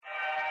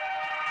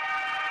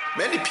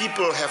Many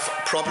people have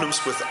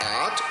problems with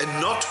art and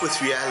not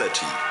with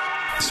reality.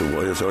 So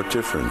why is art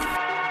different?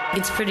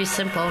 It's pretty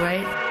simple,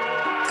 right?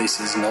 This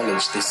is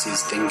knowledge, this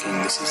is thinking,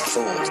 this is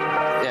thought.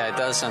 Yeah, it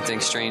does something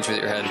strange with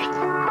your head.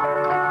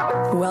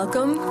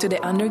 Welcome to the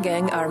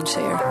Undergang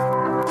Armchair.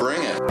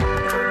 Bring it.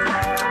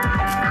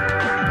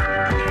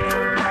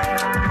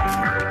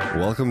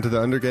 Welcome to the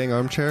Undergang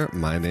Armchair.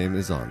 My name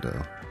is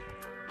Ando.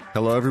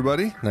 Hello,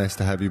 everybody. Nice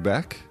to have you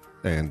back.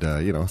 And,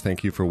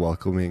 thank you for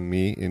welcoming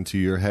me into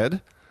your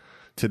head.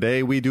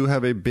 Today, we do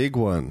have a big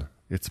one.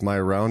 It's my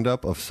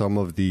roundup of some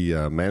of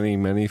the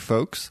many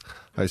folks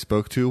I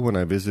spoke to when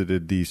I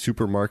visited the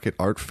Supermarket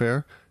Art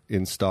Fair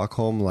in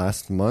Stockholm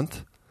last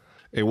month.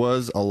 It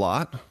was a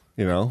lot,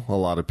 a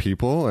lot of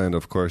people. And,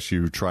 of course,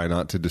 you try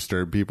not to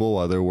disturb people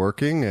while they're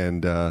working.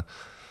 And,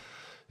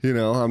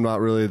 I'm not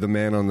really the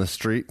man on the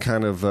street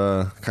kind of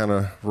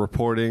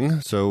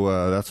reporting.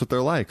 So that's what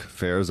they're like.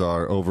 Fairs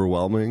are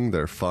overwhelming.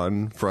 They're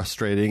fun,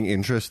 frustrating,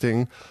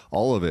 interesting,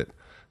 all of it.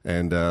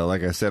 And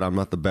like I said, I'm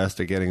not the best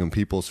at getting in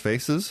people's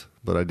faces,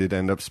 but I did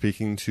end up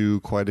speaking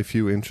to quite a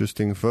few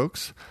interesting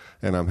folks.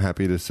 And I'm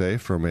happy to say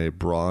from a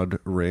broad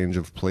range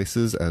of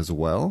places as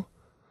well.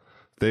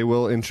 They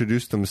will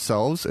introduce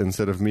themselves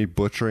instead of me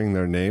butchering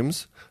their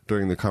names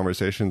during the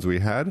conversations we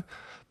had.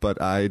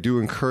 But I do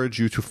encourage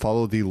you to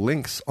follow the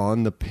links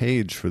on the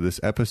page for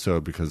this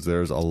episode because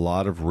there's a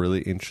lot of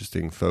really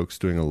interesting folks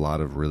doing a lot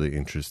of really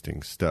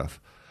interesting stuff.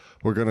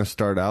 We're going to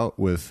start out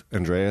with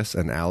Andreas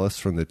and Alice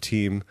from the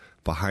team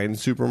behind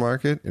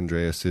Supermarket.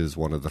 Andreas is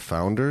one of the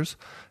founders,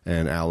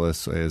 and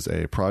Alice is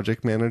a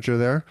project manager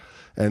there.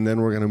 And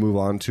then we're going to move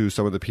on to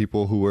some of the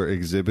people who were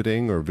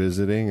exhibiting or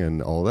visiting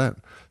and all that.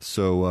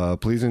 So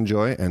please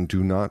enjoy, and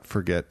do not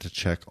forget to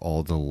check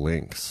all the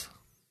links.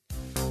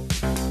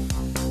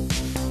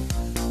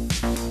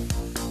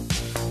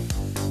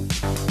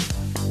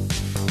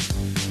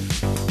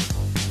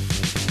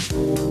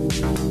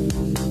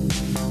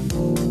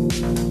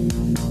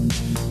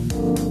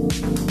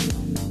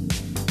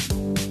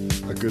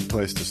 A good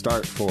place to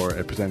start for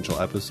a potential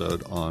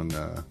episode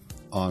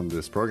on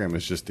this program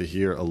is just to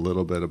hear a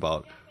little bit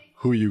about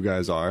who you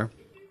guys are,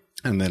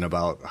 and then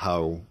about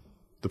how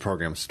the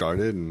program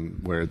started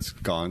and where it's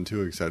gone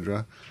to,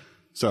 etc.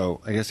 So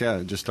I guess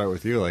just start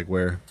with you, like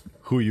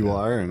who you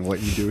are and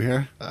what you do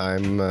here.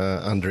 I'm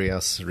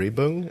Andreas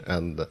Ribung,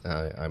 and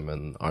I'm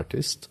an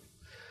artist.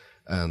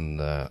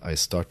 And I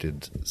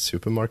started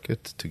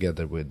Supermarket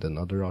together with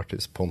another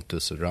artist,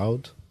 Pontus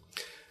Raud,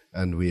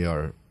 and we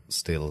are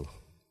still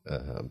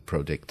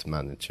project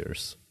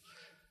managers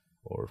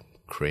or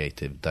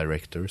creative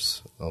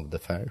directors of the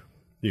fair.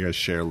 You guys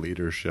share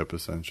leadership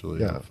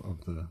essentially of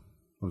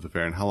the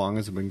fair. And how long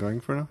has it been going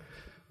for now?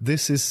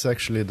 This is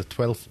actually the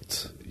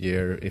 12th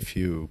year if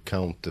you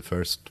count the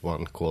first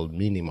one called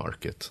Mini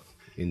Market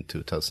in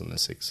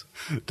 2006.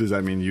 Does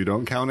that mean you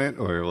don't count it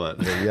or what?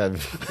 Yeah,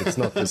 it's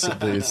not the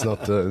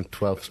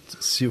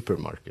 12th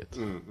Supermarket.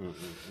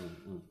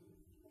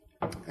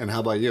 And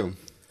how about you?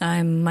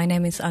 My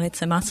name is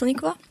Alice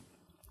Maslenikova,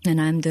 and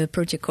I'm the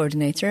project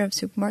coordinator of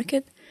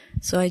Supermarket.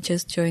 So I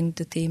just joined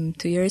the team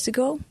 2 years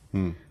ago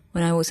when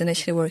I was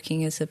initially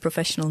working as a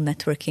professional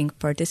networking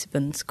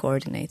participants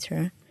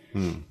coordinator.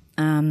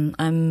 I'm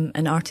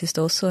an artist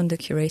also and the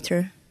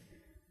curator.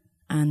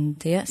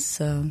 And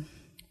yes,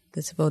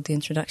 that's about the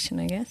introduction,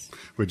 I guess.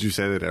 Would you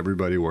say that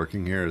everybody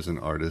working here is an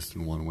artist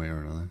in one way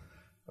or another?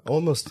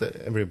 Almost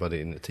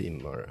everybody in the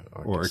team are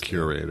artists. Or a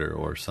curator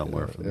or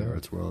somewhere from the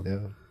arts world.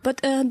 Yeah.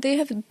 But they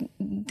have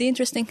the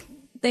interesting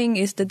thing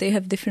is that they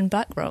have different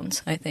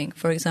backgrounds, I think.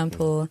 For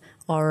example,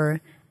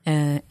 our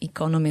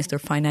economist or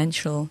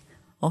financial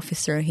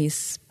officer,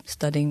 he's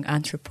studying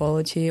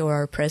anthropology, or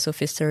our press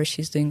officer,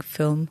 she's doing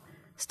film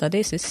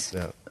studies.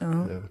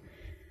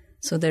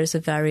 So there's a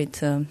varied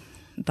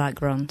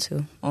background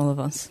to all of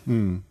us.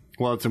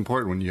 Well, it's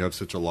important when you have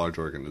such a large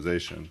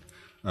organization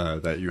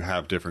that you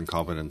have different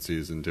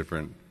competencies and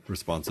different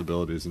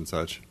responsibilities and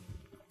such.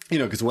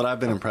 Because what I've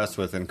been impressed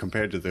with, and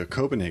compared to the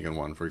Copenhagen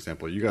one, for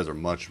example, you guys are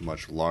much,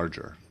 much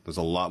larger. There's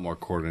a lot more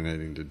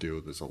coordinating to do.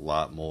 There's a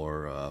lot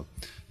more,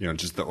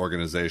 just the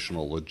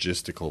organizational,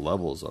 logistical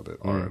levels of it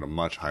are at a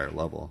much higher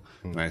level.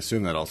 And I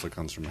assume that also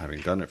comes from having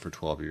done it for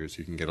 12 years.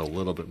 You can get a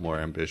little bit more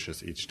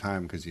ambitious each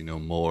time because you know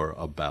more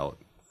about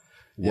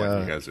what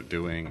you guys are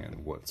doing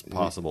and what's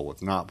possible,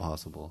 what's not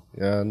possible.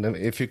 Yeah, and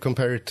if you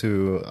compare it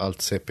to Alt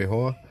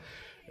CPH,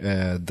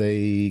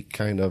 they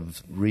kind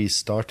of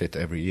restart it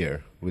every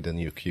year with a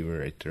new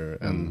curator,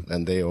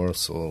 and they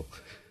also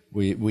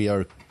we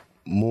are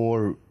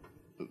more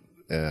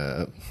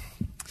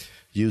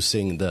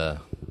using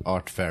the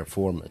art fair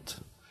format,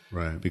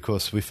 right?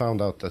 Because we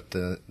found out that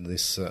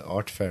this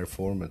art fair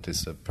format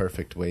is a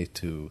perfect way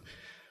to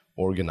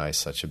organize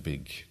such a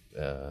big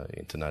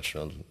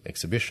international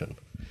exhibition,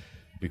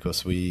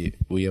 because we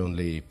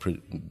only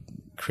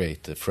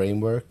create the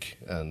framework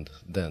and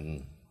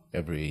then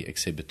every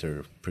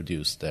exhibitor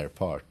produce their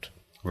part.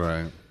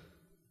 Right.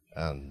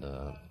 And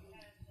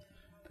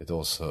it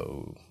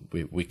also,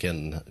 we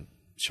can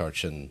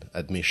charge an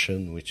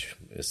admission, which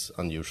is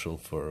unusual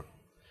for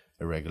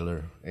a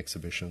regular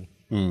exhibition.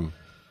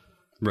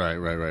 Right.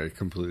 It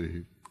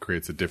completely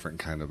creates a different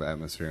kind of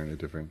atmosphere and a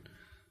different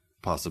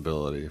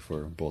possibility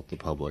for both the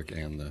public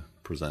and the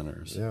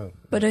presenters. Yeah.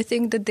 But I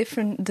think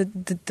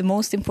the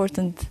most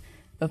important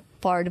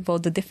part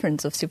about the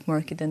difference of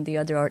Supermarket and the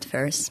other art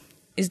fairs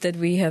is that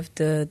we have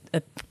the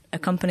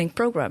accompanying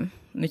program,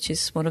 which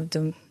is one of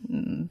the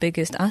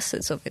biggest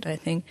assets of it, I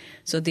think.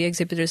 So the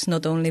exhibitors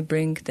not only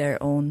bring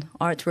their own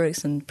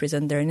artworks and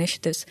present their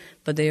initiatives,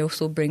 but they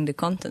also bring the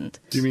content.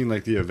 Do you mean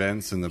like the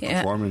events and the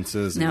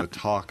performances and the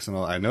talks and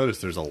all? I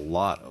noticed there's a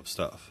lot of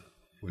stuff,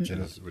 which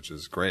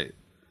is great.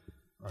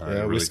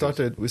 Yeah, we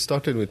started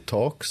with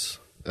talks,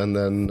 and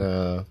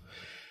then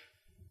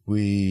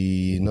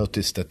we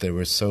noticed that there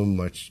were so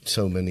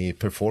many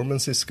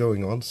performances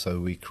going on. So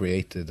we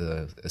created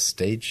a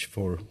stage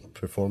for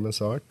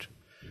performance art,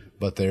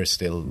 but there are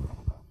still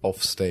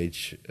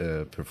off-stage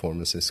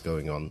performances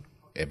going on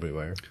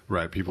everywhere.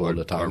 Right, people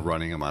are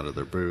running them out of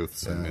their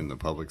booths and in the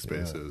public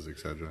spaces,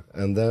 etc.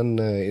 And then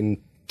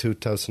in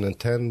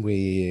 2010,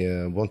 we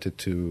wanted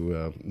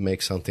to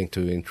make something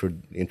to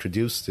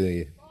introduce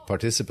the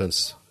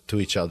participants to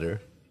each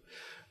other,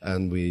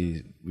 and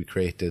we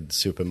created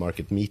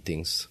Supermarket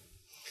meetings,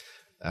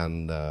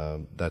 and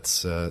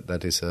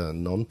that is a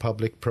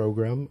non-public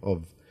program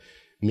of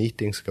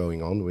meetings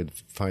going on with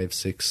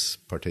 5-6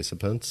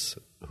 participants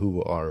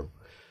who are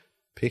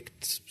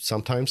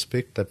sometimes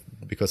picked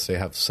because they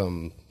have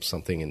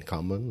something in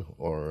common,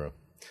 or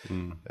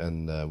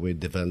and we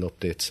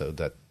developed it so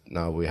that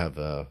now we have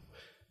a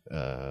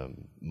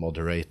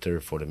moderator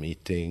for the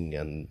meeting,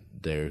 and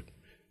they're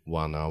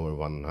 1 hour,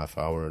 1.5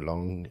 hour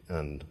long,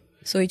 and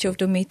so each of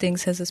the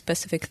meetings has a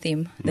specific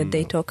theme that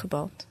they talk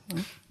about.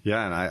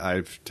 Yeah, and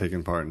I've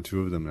taken part in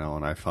 2 of them now,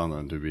 and I found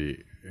them to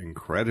be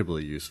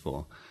incredibly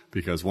useful,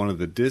 because one of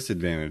the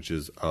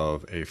disadvantages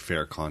of a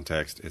fair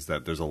context is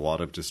that there's a lot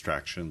of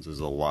distractions,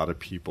 there's a lot of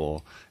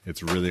people.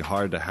 It's really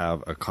hard to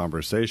have a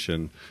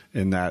conversation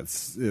in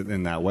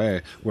that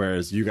way,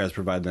 whereas you guys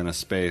provide then a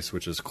space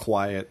which is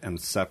quiet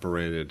and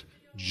separated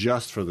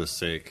just for the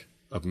sake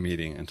of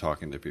meeting and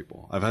talking to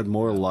people. I've had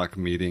more luck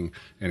meeting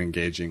and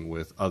engaging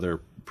with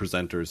other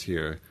presenters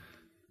here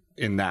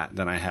in that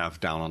than I have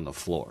down on the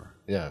floor.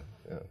 Yeah.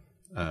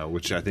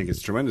 Which I think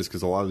is tremendous,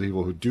 because a lot of the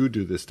people who do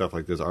this stuff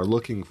like this are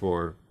looking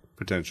for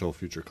potential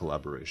future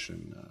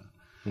collaboration,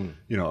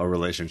 a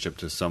relationship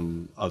to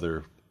some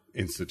other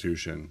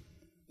institution.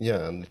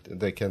 Yeah, and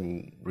they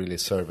can really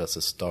serve as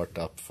a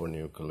startup for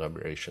new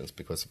collaborations,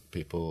 because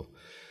people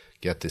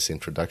get this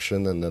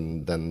introduction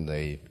and then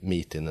they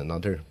meet in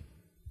another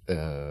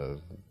a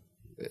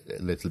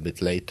little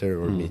bit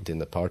later, or meet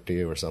in a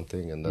party or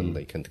something, and then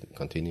they can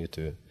continue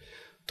to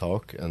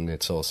talk, and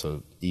it's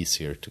also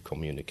easier to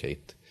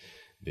communicate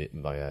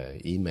via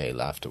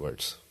email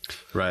afterwards.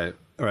 Right.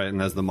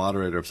 And as the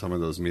moderator of some of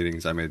those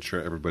meetings, I made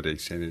sure everybody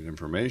exchanged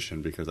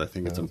information, because I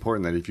think it's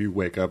important that if you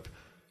wake up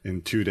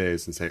in 2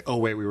 days and say, oh,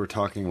 wait, we were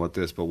talking about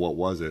this, but what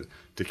was it?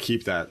 To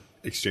keep that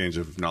exchange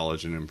of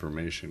knowledge and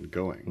information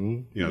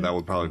going. That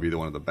would probably be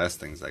one of the best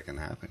things that can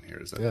happen here,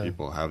 is that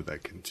people have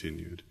that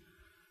continued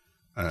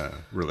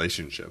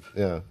relationship.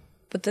 Yeah.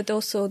 But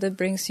that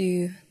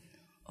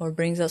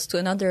brings us to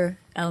another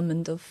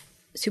element of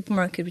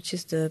Supermarket, which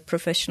is the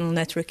professional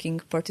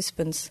networking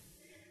participants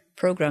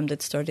program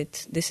that started.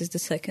 This is the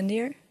 2nd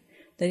year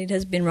that it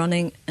has been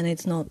running, and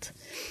it's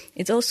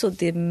also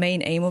the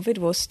main aim of it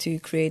was to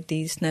create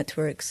these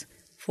networks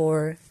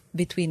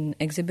between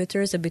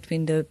exhibitors and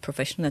between the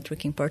professional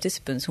networking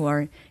participants, who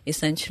are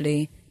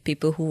essentially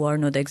people who are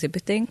not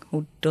exhibiting,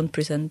 who don't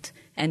present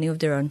any of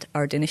their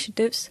art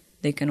initiatives.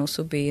 They can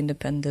also be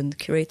independent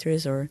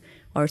curators or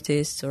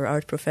artists or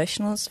art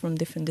professionals from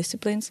different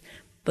disciplines,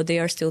 but they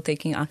are still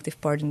taking active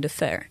part in the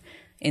fair,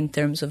 in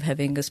terms of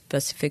having a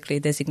specifically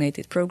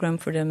designated program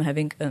for them,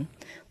 having a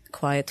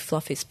quiet,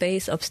 fluffy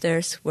space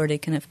upstairs where they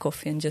can have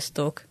coffee and just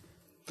talk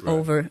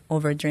over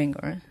a drink.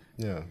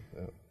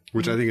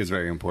 Which I think is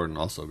very important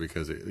also,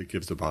 because it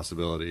gives the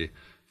possibility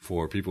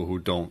for people who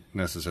don't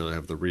necessarily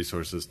have the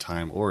resources,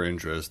 time, or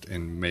interest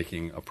in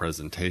making a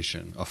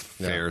presentation, a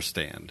fair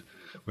stand,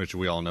 which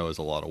we all know is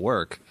a lot of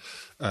work.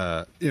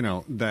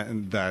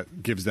 That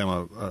gives them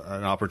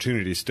an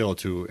opportunity still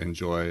to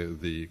enjoy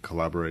the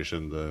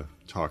collaboration, the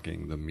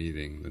talking, the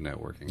meeting, the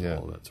networking,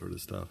 all that sort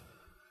of stuff.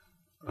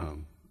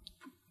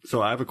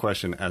 So I have a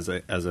question as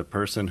a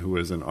person who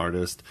is an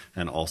artist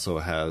and also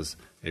has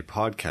a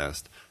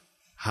podcast.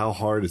 How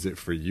hard is it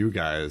for you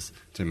guys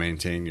to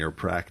maintain your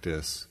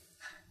practice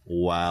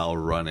while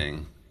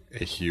running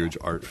a huge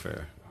art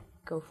fair?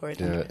 Go for it.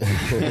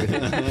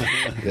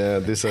 Yeah,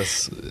 this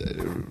has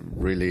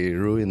really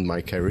ruined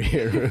my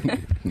career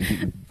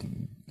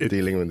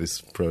dealing with this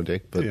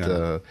project.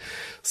 But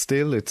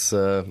still, it's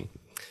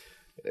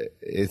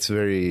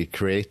very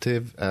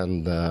creative,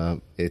 and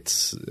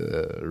it's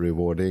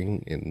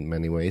rewarding in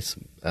many ways.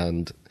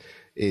 And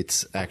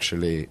it's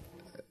actually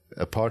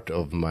a part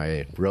of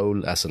my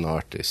role as an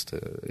artist.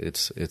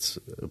 It's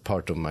a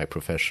part of my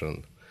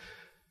profession,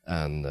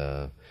 and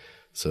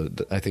so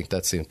I think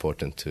that's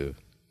important to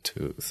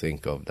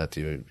think of, that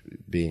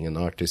being an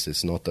artist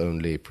is not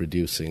only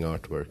producing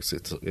artworks.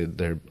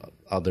 There are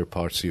other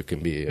parts. You can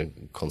be a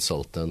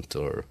consultant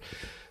or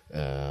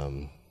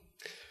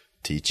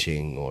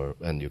teaching,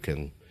 and you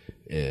can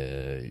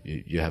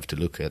you have to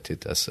look at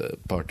it as a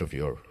part of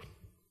your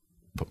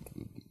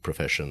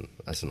profession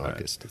as an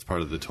artist. It's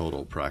part of the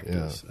total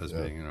practice as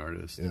being an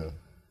artist. Yeah.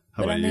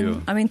 How about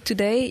you? I mean,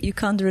 today you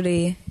can't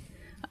really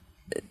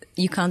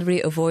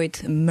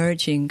avoid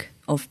merging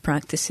of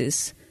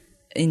practices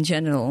in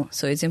general.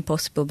 So it's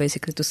impossible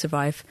basically to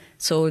survive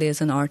solely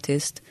as an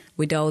artist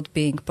without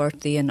being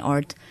partly an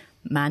art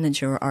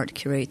manager or art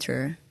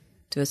curator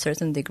to a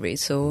certain degree.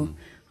 So,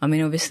 I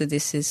mean, obviously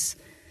this is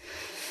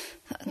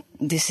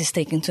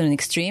taken to an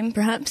extreme,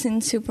 perhaps, in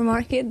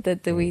supermarket,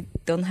 that we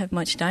don't have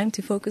much time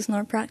to focus on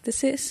our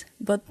practices.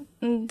 But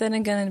then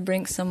again, it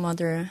brings some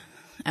other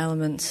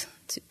elements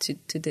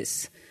to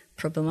this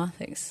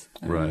problematics.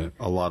 Right.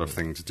 A lot of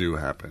things do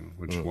happen,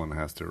 which one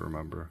has to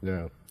remember.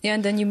 Yeah. Yeah,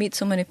 and then you meet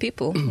so many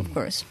people, of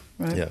course.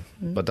 Right? Yeah,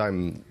 but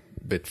I'm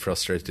a bit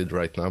frustrated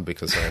right now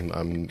because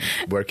I'm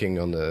working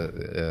on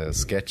a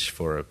sketch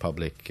for a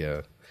public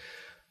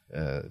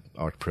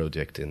art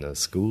project in a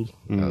school,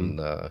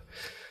 and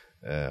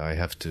I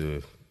have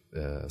to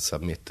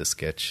submit the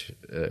sketch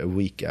a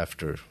week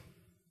after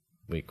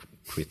we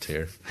quit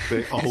here.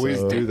 They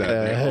always do that.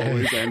 They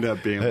always end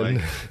up being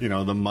like,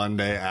 the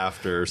Monday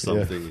after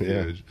something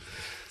huge.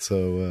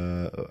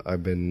 So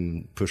I've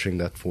been pushing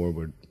that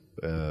forward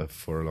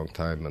for a long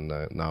time,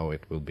 and now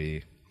it will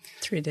be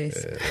 3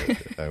 days.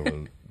 I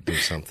will do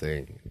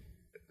something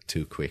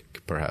too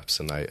quick,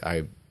 perhaps, and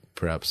I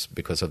perhaps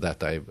because of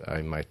that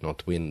I might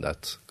not win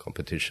that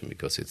competition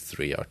because it's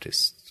 3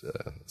 artists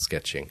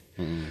sketching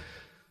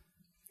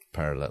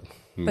parallel.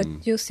 But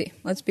you'll see.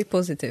 Let's be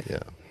positive.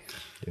 Yeah,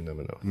 you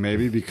never know.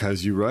 Maybe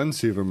because you run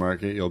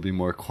supermarket, you'll be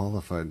more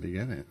qualified to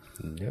get it.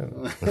 Yeah.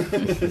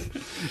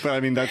 But I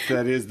mean,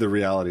 that is the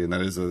reality, and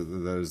that is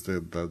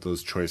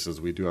those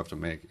choices we do have to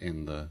make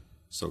in the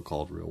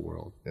so-called real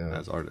world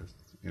as artists.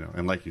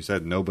 And like you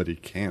said, nobody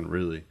can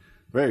really.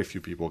 Very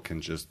few people can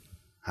just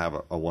have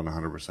a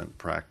 100%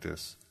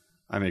 practice.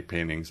 I make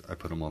paintings, I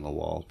put them on the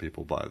wall,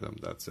 people buy them,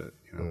 that's it.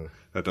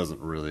 That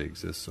doesn't really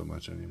exist so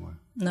much anymore.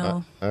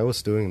 No. I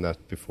was doing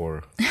that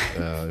before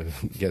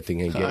getting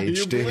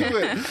engaged. You blew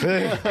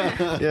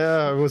it.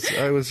 Yeah,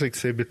 I was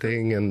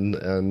exhibiting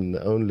and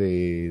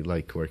only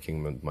like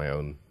working with my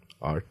own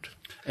art.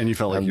 And you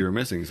felt like you were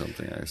missing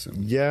something, I assume.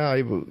 Yeah,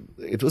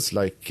 it was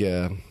like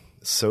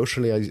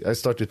socially, I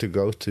started to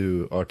go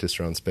to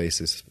artist-run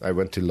spaces. I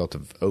went to a lot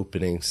of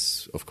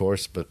openings, of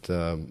course, but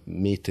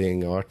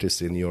meeting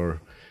artists in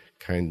your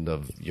kind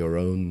of your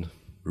own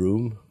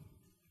room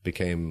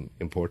became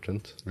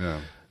important. Yeah.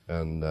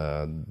 And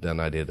then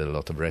I did a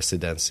lot of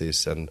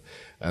residencies, and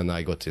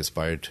I got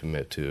inspired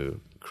to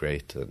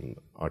create an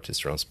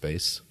artist-run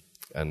space.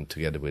 And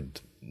together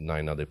with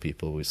 9 other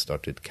people, we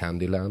started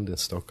Candyland in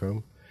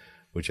Stockholm,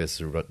 which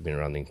has been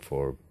running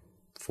for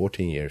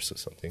 14 years or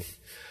something.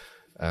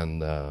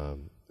 And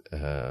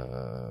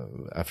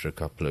after a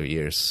couple of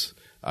years,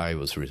 I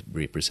was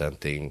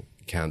representing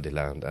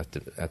Candyland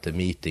at the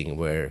meeting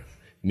where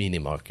Mini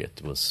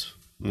Market was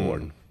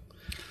born.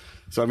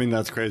 So, I mean,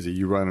 that's crazy.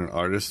 You run an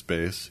artist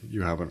space,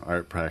 you have an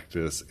art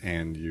practice,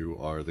 and you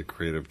are the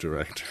creative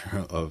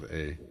director of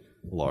a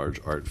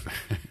large art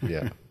fair.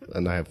 Yeah,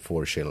 and I have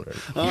 4 children.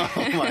 Oh,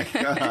 my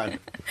God.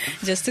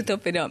 Just to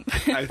top it up.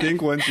 I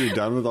think once you're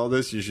done with all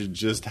this, you should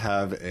just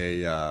have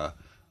a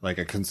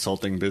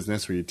consulting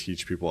business where you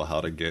teach people how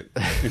to get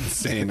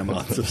insane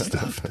amounts of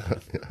stuff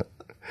done.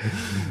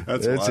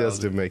 That's it's wild.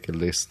 just to make a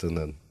list and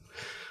then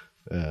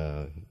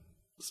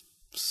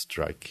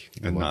strike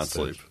and not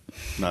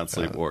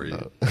sleep or eat.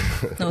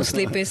 No,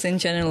 sleep is in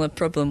general a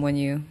problem when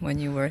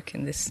you work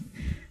in this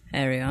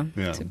area.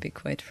 Yeah. To be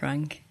quite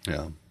frank.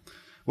 Yeah.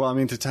 Well, I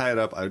mean, to tie it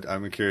up,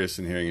 I'm curious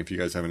in hearing if you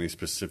guys have any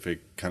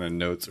specific kind of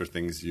notes or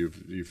things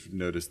you've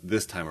noticed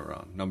this time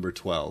around. Number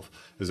 12.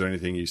 Is there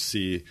anything you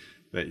see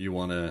that you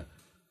want to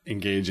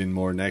engage in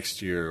more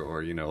next year,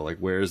 or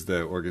where's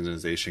the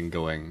organization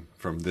going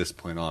from this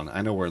point on?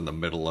 I know we're in the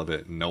middle of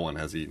it and no one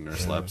has eaten or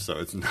slept, so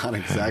it's not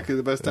exactly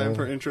the best time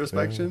for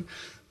introspection,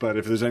 but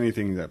if there's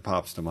anything that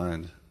pops to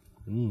mind.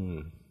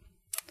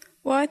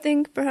 Well, I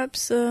think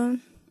perhaps there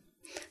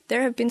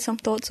have been some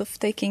thoughts of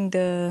taking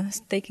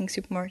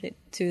supermarket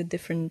to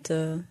different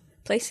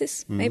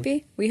places.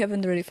 Maybe we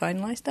haven't really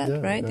finalized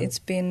that, right? Yeah. It's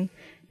in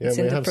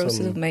the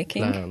process of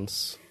making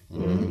plans.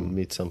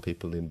 Meet some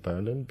people in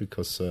Berlin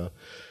because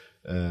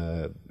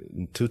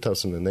in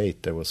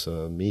 2008 there was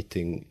a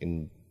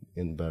meeting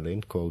in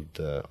Berlin called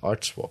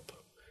Art Swap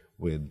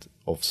with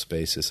Off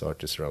Spaces,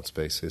 Artists Around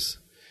Spaces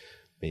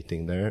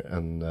meeting there,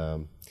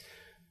 and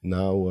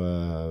now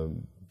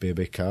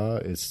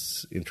BBK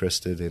is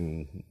interested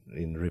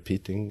in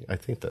repeating. I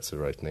think that's the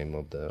right name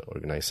of the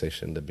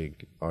organization, the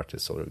big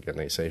artist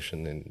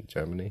organization in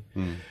Germany.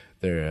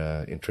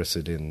 They're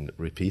interested in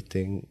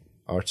repeating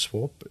Art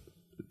Swap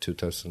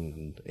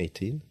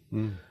 2018,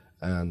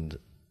 and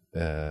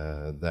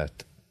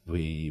that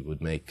we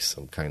would make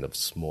some kind of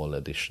small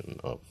edition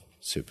of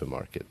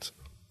Supermarket.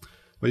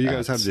 Well, you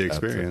guys have the at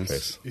that experience,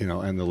 place.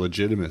 and the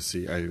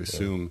legitimacy. I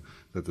assume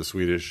that the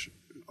Swedish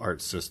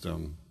art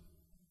system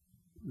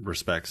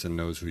respects and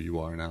knows who you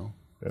are now.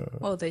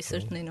 Well, they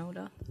certainly know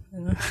that.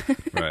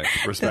 Right.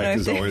 Respect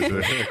is always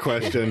a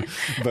question,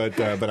 but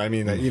I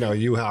mean that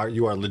you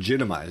are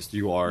legitimized.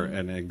 You are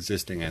an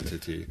existing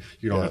entity.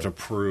 You don't have to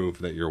prove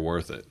that you're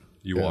worth it.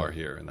 You are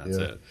here, and that's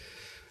it.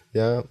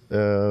 Yeah,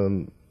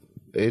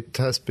 it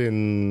has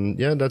been.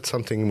 Yeah, that's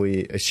something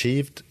we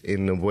achieved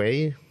in a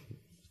way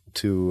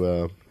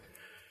to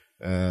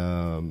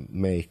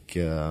make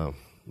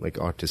like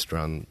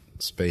artist-run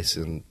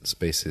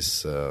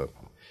spaces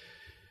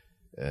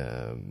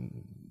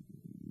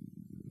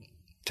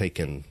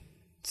taken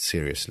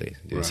seriously.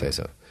 Do you say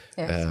so?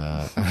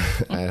 Yes.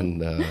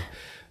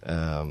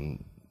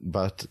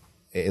 But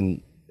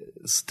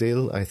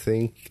still, I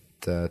think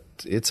that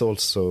it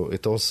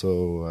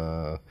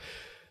also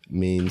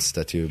means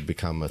that you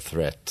become a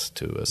threat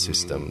to a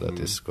system that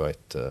is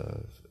quite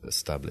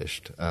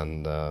established,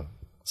 and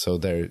so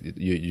there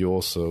you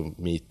also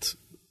meet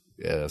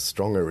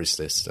stronger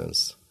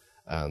resistance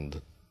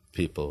and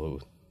people who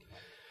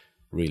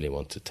really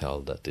want to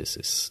tell that this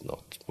is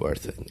not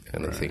worth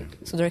anything.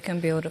 Right. So there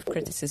can be a lot of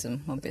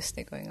criticism,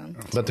 obviously, going on.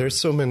 But there's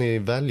so many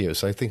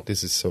values. I think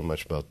this is so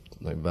much about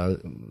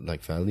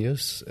like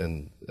values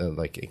and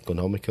like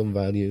economical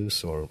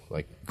values or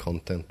like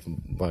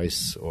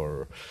content-wise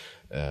or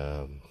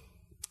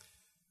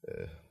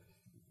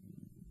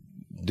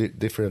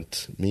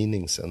different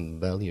meanings and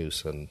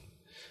values, and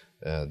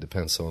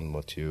depends on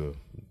what you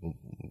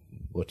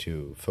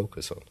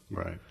focus on.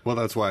 Right. Well,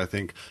 that's why I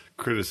think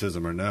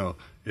criticism or no,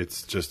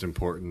 it's just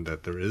important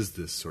that there is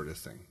this sort of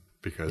thing,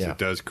 because it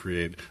does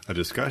create a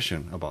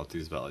discussion about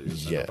these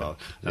values.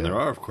 And there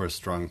are, of course,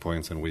 strong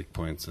points and weak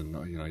points, and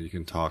you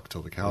can talk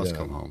till the cows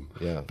come home.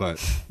 Yeah. But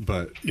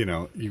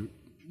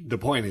the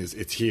point is,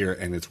 it's here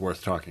and it's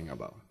worth talking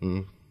about.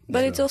 Mm.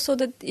 But it's also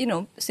that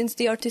since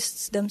the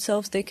artists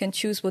themselves, they can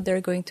choose what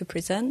they're going to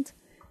present.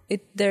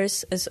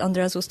 There's, as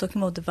Andreas was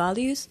talking about, the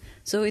values.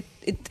 So it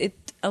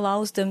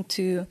allows them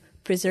to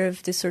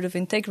preserve this sort of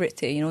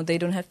integrity. They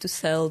don't have to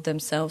sell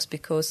themselves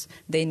because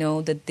they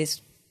know that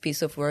this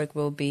piece of work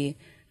will be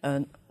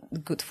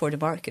good for the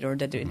market, or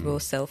that it will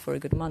sell for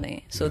good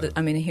money. So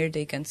here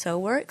they can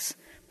sell works,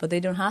 but they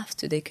don't have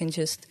to. They can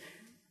just,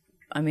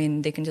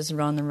 they can just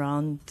run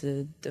around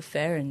the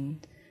fair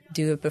and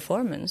do a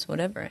performance,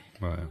 whatever.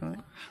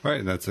 Right.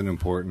 And that's an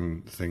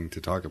important thing to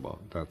talk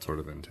about, that sort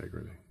of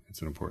integrity.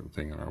 It's an important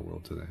thing in our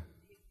world today,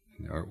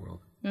 in the art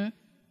world. Mm.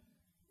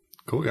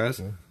 Cool, guys.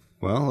 Yeah.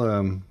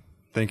 Well,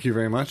 thank you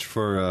very much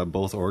for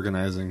both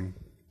organizing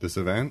this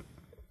event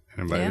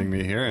and inviting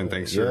me here, and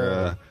thanks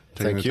for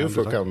taking thank you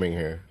for coming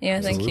here. Yeah,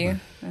 Absolutely.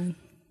 Thank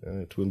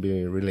you. It will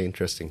be really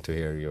interesting to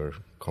hear your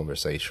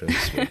conversations.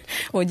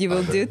 What you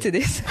will do to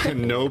this.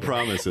 No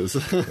promises.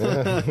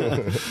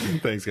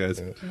 Thanks,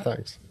 guys. Yeah,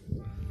 thanks.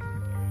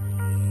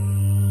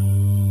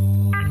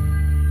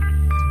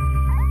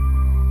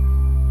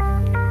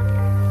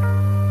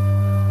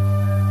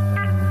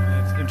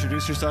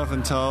 Introduce yourself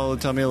and tell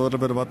me a little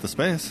bit about the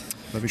space.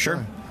 That'd be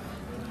sure.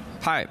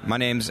 Hi, my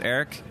name's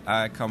Eric.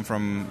 I come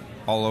from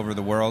all over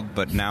the world,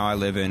 but now I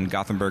live in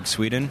Gothenburg,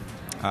 Sweden.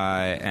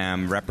 I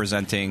am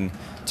representing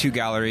 2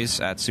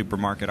 galleries at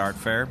Supermarket Art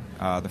Fair.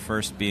 The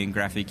first being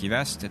Grafik i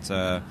Väst. It's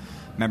a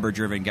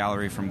member-driven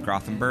gallery from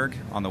Gothenburg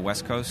on the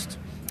West Coast.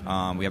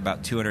 We have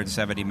about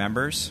 270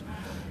 members.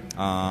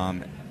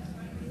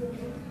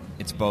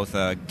 It's both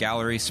a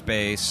gallery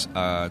space,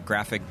 a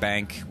graphic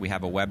bank. We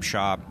have a web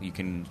shop. You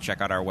can check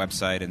out our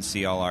website and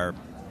see all our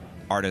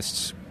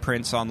artists'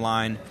 prints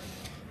online.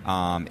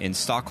 In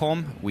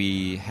Stockholm,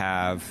 we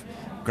have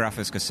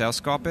Grafiska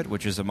Sällskapet,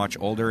 which is a much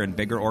older and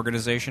bigger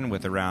organization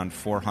with around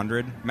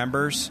 400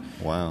 members.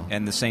 Wow.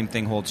 And the same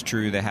thing holds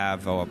true. They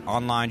have an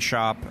online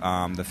shop,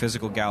 the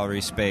physical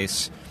gallery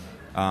space.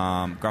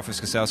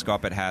 Grafiska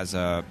Sällskapet has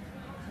a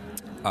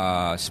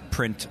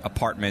print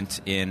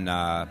apartment in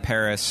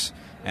Paris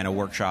and a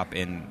workshop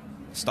in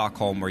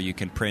Stockholm where you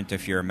can print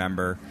if you're a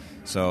member.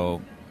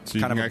 So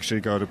you can actually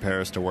go to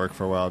Paris to work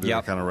for a while, do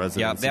kind of residency.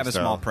 Yeah, they have a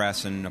style. small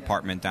press and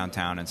apartment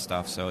downtown and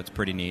stuff, so it's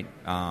pretty neat.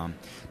 But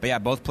yeah,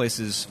 both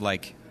places,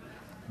 like,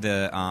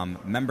 the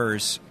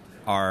members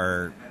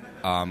are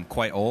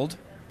quite old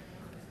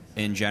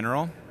in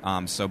general.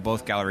 So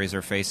both galleries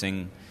are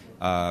facing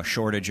a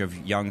shortage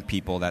of young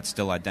people that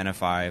still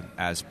identify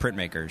as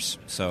printmakers.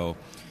 So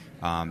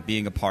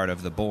being a part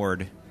of the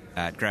board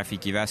at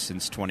Grafik i Väst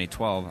since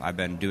 2012, I've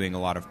been doing a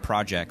lot of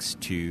projects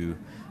to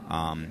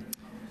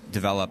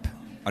develop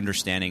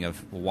understanding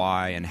of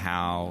why and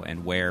how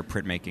and where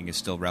printmaking is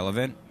still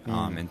relevant,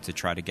 and to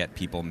try to get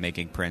people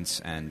making prints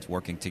and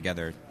working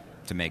together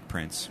to make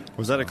prints.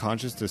 Was that a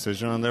conscious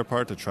decision on their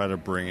part to try to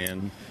bring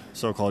in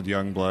so-called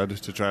young blood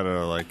to try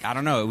to, like... I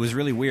don't know. It was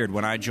really weird.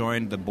 When I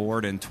joined the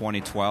board in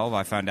 2012,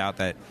 I found out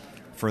that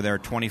for their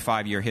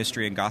 25-year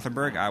history in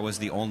Gothenburg, I was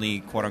the only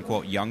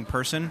quote-unquote young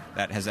person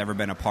that has ever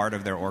been a part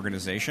of their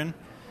organization.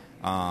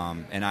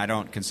 And I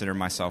don't consider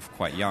myself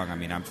quite young. I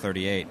mean, I'm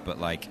 38, but,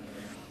 like,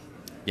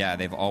 yeah,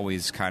 they've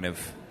always kind of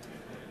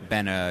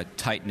been a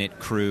tight-knit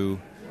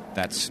crew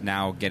that's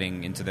now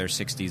getting into their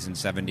 60s and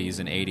 70s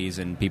and 80s,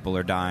 and people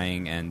are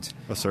dying. And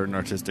a certain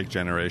artistic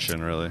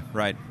generation, really.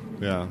 Right.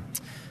 Yeah.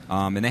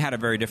 And they had a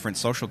very different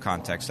social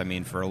context. I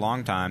mean, for a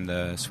long time,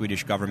 the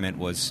Swedish government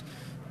was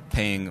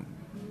paying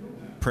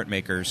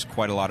printmakers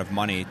quite a lot of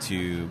money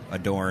to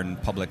adorn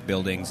public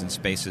buildings and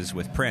spaces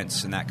with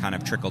prints, and that kind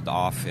of trickled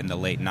off in the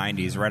late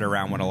 90s, right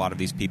around when a lot of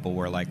these people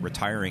were like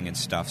retiring and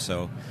stuff.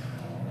 So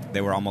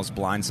they were almost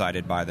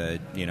blindsided by the,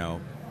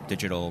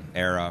 digital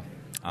era.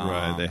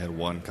 Right, they had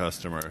one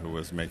customer who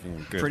was making a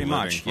good pretty living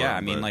much, for yeah. them,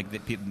 I mean, like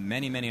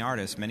many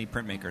artists, many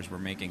printmakers were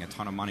making a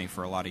ton of money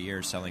for a lot of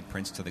years selling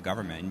prints to the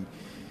government. And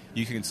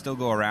you can still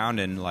go around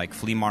in like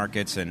flea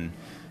markets and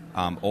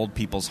old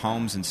people's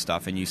homes and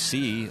stuff, and you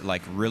see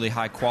like really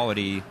high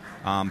quality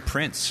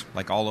prints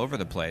like all over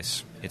the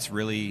place. It's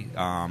really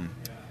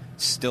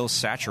still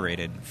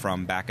saturated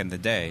from back in the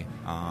day,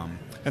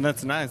 and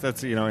that's nice.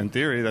 That's in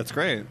theory that's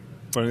great,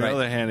 but on the Right.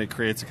 other hand, it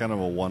creates a kind of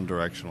a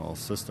one-directional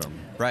system.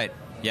 Right.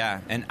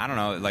 Yeah, and I don't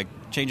know, like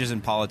changes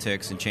in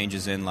politics and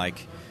changes in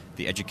like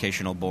the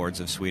educational boards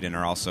of Sweden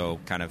are also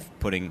kind of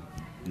putting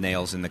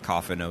nails in the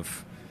coffin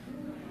of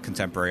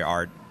contemporary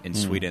art in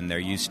Sweden. There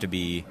used to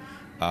be,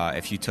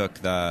 if you took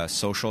the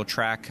social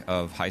track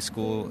of high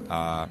school,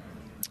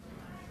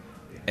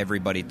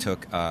 everybody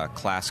took a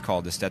class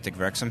called Aesthetic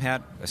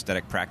Verksamhet,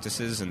 aesthetic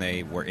practices, and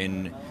they were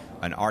in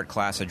an art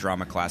class, a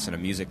drama class, and a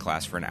music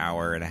class for an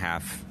hour and a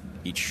half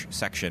each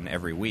section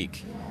every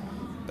week.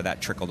 But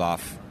that trickled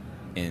off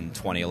in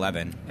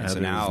 2011, and As so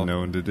it now is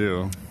known to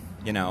do.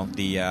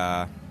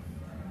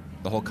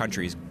 the whole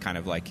country is kind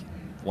of like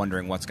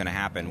wondering what's going to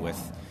happen with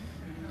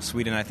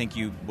Sweden. I think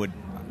you would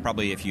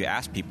probably, if you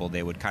ask people,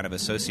 they would kind of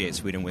associate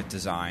Sweden with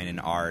design and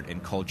art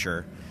and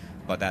culture,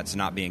 but that's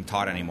not being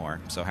taught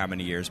anymore. So how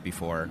many years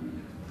before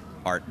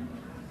art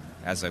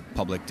as a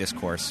public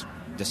discourse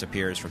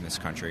disappears from this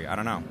country? I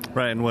don't know.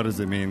 Right, and what does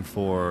it mean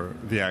for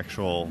the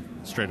actual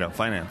straight-up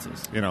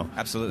finances?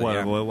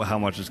 Absolutely, how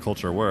much is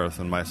culture worth?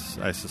 And I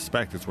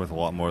suspect it's worth a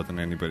lot more than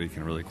anybody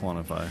can really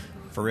quantify.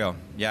 For real,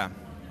 yeah.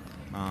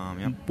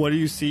 What do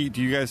you see?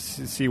 Do you guys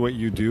see what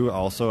you do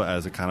also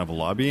as a kind of a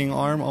lobbying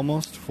arm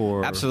almost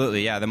for?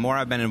 Absolutely, yeah. The more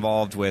I've been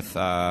involved with,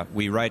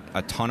 we write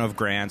a ton of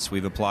grants.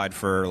 We've applied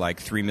for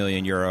like €3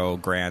 million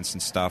grants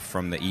and stuff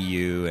from the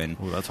EU, and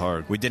that's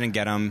hard. We didn't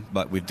get them,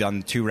 but we've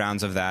done 2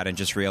 rounds of that, and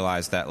just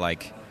realized that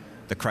like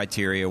the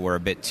criteria were a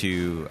bit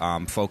too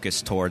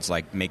focused towards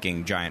like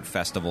making giant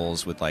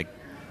festivals with like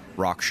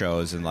rock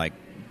shows and like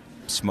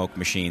smoke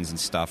machines and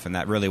stuff, and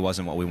that really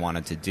wasn't what we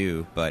wanted to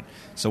do. But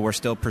so we're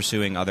still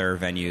pursuing other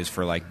venues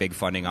for like big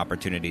funding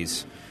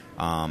opportunities.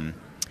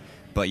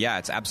 But yeah,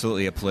 it's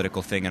absolutely a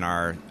political thing in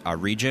our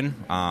region.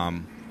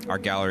 Our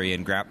gallery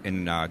in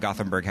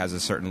Gothenburg has a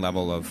certain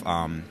level of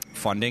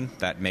funding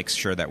that makes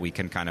sure that we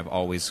can kind of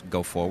always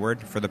go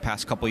forward. For the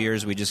past couple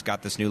years, we just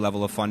got this new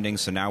level of funding,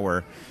 so now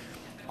we're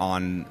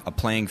on a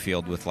playing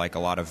field with like a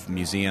lot of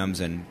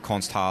museums and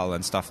Konsthall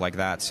and stuff like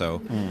that.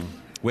 So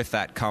with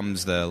that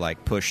comes the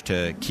like push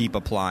to keep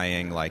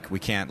applying. Like we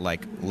can't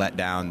like let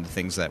down the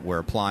things that we're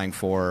applying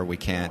for. We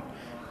can't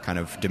kind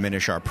of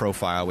diminish our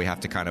profile. We have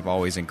to kind of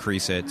always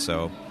increase it.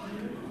 So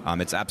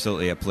it's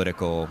absolutely a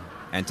political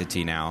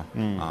entity now.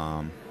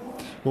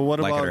 Well, what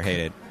like about it or hate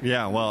it?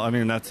 Yeah, well, I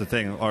mean that's the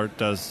thing. Art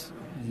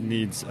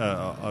needs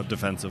a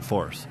defensive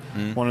force.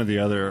 One of the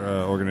other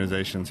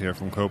organizations here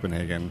from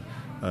Copenhagen,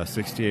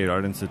 68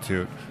 Art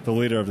Institute, the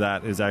leader of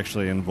that is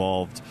actually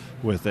involved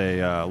with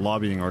a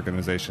lobbying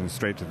organization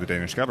straight to the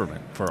Danish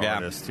government for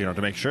artists,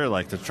 to make sure,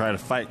 like, to try to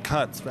fight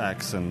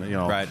cutbacks and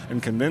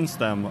and convince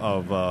them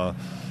of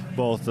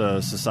both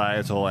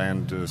societal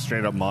and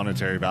straight up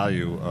monetary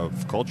value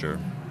of culture.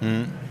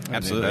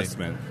 Absolutely,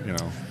 investment.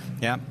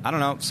 Yeah, I don't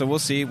know. So we'll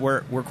see.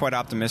 We're quite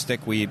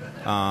optimistic. We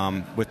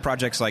with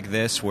projects like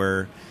this,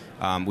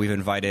 we've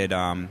invited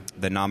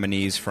the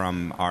nominees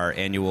from our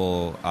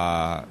annual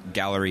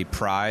gallery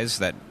prize.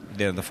 That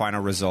the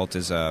final result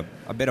is a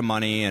bit of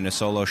money and a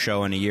solo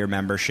show and a year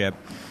membership.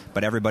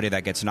 But everybody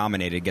that gets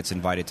nominated gets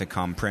invited to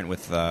come print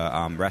with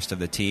the rest of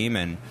the team,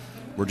 and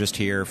we're just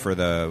here for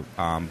the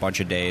bunch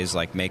of days,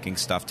 like making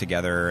stuff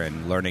together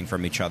and learning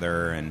from each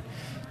other and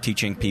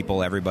teaching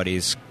people.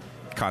 Everybody's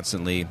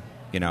constantly,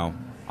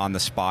 on the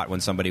spot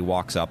when somebody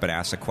walks up and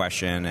asks a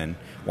question and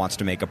wants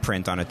to make a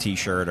print on a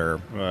T-shirt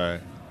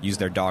or use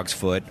their dog's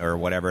foot or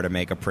whatever to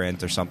make a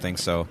print or something.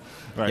 So,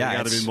 you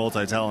got to be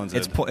multi-talented.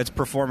 It's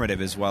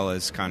performative as well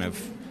as kind of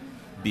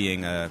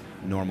being a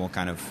normal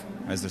kind of,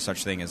 as there's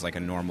such thing as like a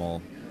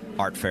normal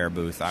art fair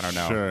booth. I don't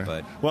know. Sure.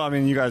 But well, I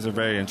mean, you guys are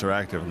very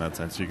interactive in that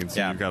sense. You can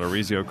see you've got a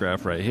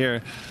resiograph right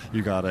here.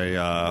 You got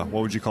a,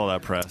 what would you call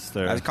that press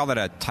there? I would call that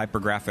a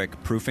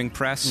typographic proofing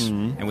press.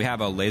 And we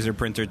have a laser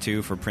printer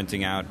too for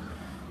printing out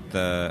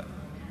the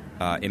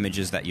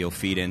images that you'll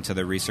feed into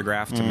the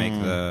risograph to make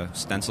the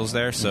stencils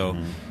there. So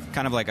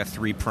kind of like a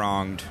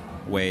 3-pronged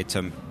way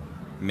to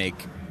make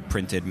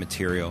printed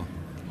material.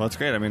 Well, that's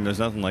great. I mean, there's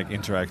nothing like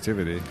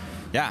interactivity.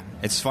 Yeah,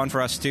 it's fun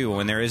for us too.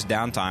 When there is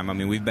downtime, I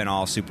mean, we've been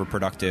all super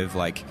productive,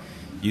 like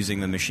using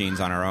the machines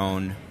on our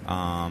own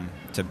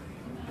to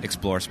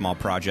explore small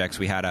projects.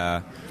 We had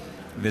a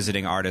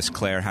visiting artist,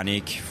 Claire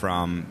Hanik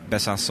from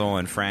Besançon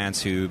in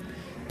France, who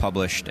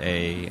published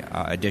a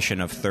edition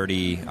of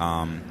 30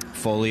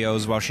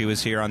 folios while she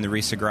was here on the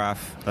Risograph.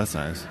 That's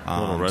nice.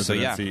 A little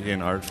residency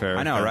in art fair.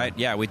 I know, right?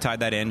 Yeah, we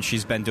tied that in.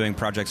 She's been doing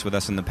projects with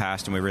us in the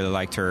past, and we really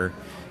liked her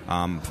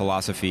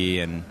philosophy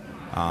and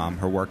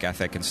her work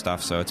ethic and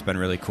stuff, so it's been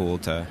really cool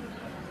to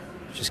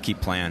just keep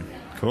playing.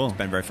 Cool. It's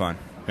been very fun.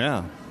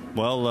 Yeah.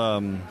 Well,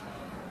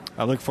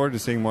 I look forward to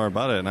seeing more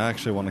about it, and I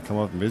actually want to come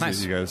up and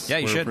visit you guys. Yeah,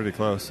 you should. We're pretty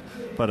close.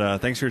 But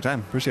thanks for your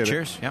time. Appreciate it.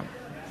 Cheers. Yeah.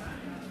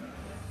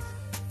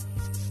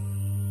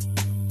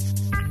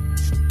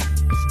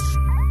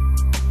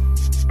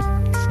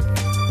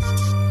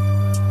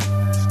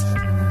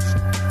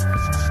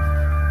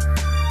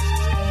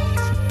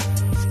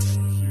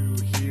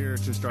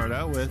 Start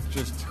out with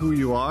just who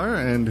you are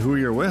and who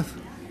you're with.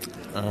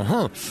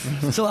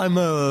 So I'm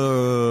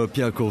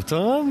Pierre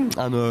Courtin.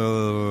 I'm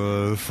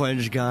a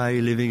French guy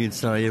living in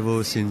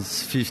Sarajevo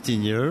since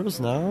 15 years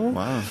now.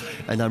 Wow.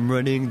 And I'm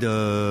running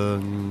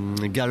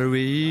the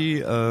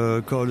gallery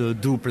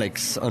called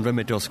Duplex, 100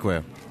 meters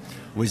square,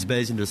 which is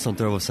based in the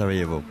center of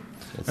Sarajevo.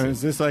 And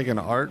is this like an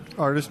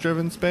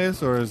artist-driven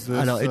space, or is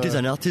this? No, it is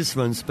an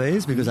artist-run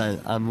space because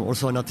I'm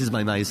also an artist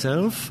by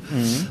myself.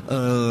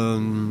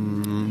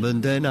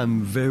 But then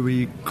I'm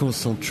very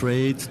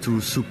concentrated to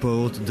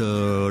support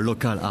the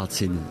local art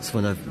scene. It's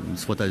what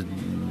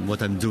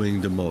I'm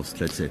doing the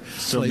most. Let's say.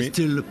 So I'm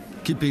still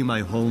keeping my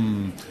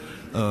home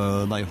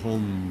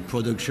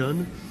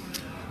production,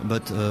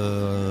 but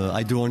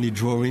I do only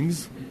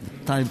drawings,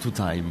 time to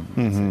time.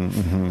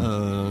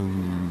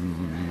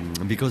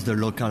 Because the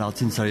local art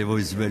in Sarajevo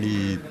is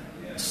really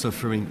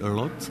suffering a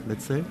lot,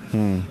 let's say.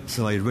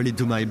 So I really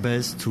do my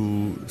best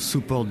to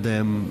support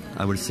them,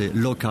 I will say,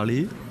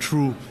 locally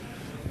through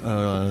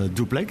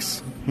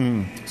Duplex,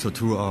 so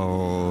through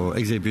our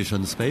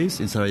exhibition space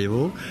in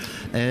Sarajevo,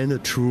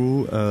 and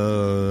through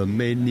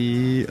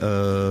many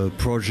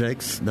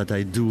projects that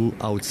I do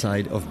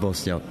outside of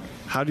Bosnia.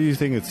 How do you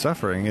think it's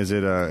suffering? Is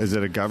it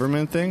a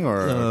government thing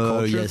or a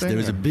culture yes, thing? There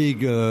is a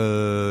big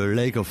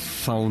lack of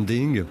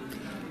funding.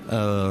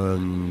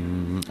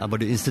 About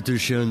the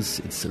institutions,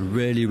 it's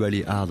really,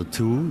 really hard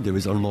too. There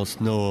is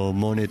almost no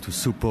money to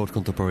support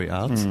contemporary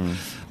art.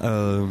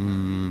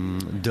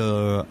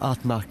 The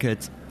art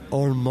market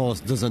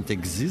almost doesn't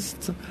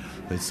exist.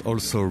 It's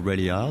also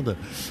really hard.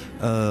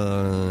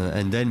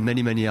 And then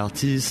many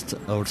artists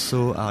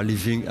also are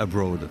living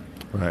abroad.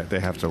 Right, they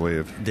have to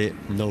leave.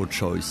 No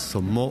choice. So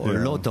a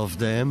lot of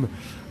them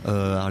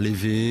are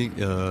living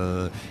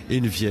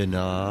in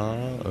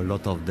Vienna, a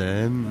lot of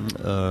them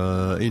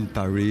in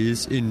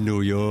Paris, in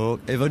New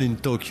York, even in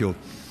Tokyo.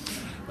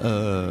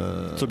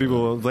 So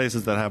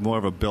places that have more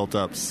of a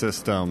built-up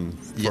system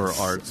for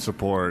art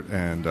support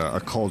and a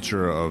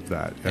culture of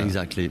that. Yeah.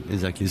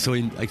 Exactly. So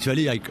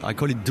actually, I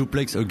call it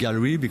Duplex a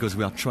gallery because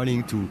we are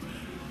trying to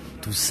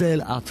sell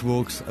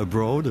artworks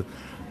abroad.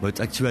 But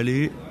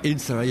actually, in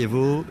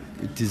Sarajevo,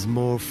 it is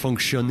more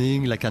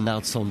functioning like an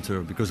art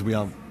center because we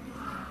are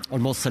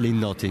almost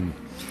selling nothing.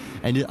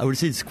 And I would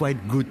say it's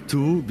quite good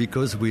too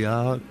because we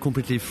are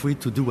completely free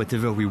to do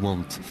whatever we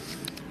want.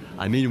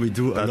 I mean, we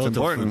do a lot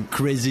of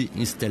crazy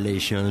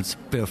installations,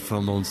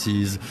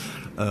 performances,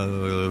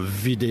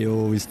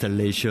 video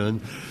installation.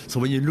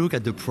 So when you look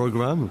at the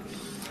program,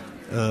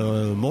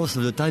 most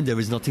of the time there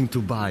is nothing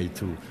to buy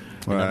too.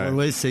 Right. I'm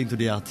always saying to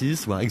the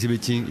artists who are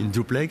exhibiting in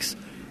Duplex,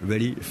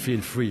 really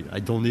feel free. I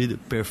don't need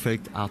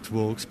perfect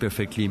artworks,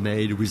 perfectly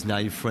made with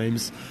nice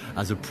frames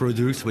as a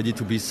product ready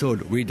to be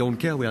sold. We don't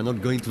care. We are not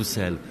going to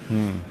sell.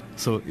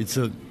 So it's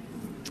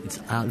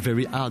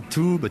very hard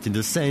too, but in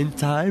the same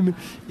time,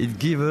 it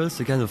gives us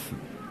a kind of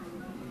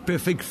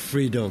perfect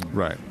freedom.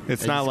 Right.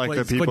 It's not like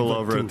the people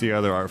over at the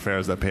other art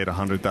fairs that paid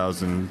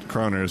 100,000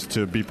 kroners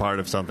to be part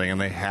of something and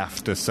they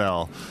have to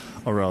sell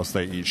or else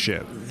they eat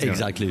shit.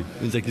 Exactly.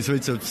 So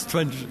it's a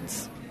strange...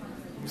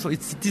 So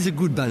it is a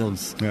good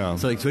balance. Yeah.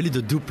 So actually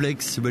the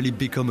Duplex really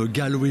become a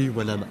gallery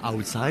when I'm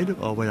outside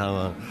or when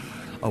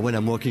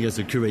I'm working as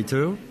a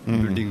curator,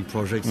 building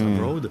projects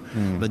abroad.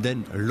 But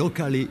then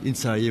locally in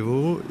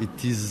Sarajevo,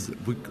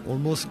 we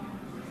almost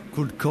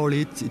could call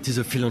it is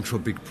a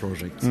philanthropic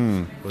project.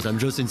 Because I'm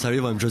just in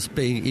Sarajevo, I'm just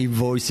paying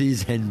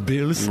invoices and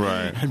bills.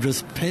 Right. I'm just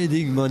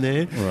spending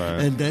money.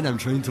 Right. And then I'm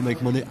trying to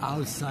make money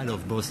outside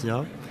of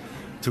Bosnia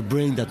to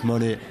bring that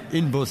money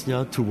in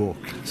Bosnia to work.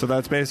 So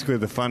that's basically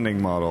the funding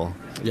model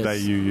that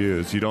you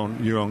use. You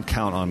don't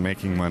count on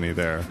making money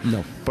there.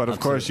 No. But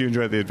of course you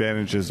enjoy the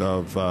advantages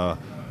of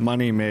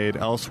money made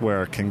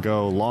elsewhere can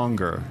go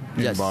longer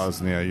in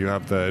Bosnia. You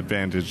have the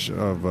advantage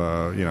of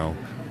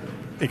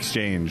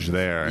exchange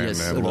there and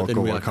the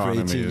local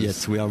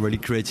economies. We are really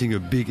creating a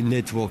big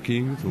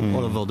networking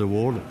all over the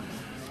world.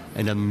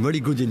 And I'm really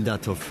good in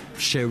that of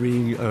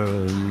sharing,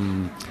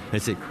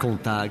 let's say,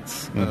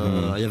 contacts.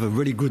 I have a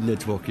really good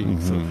networking,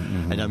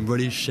 and I'm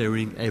really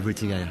sharing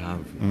everything I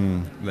have,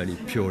 really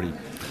purely.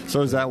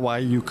 So is that why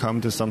you come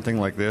to something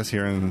like this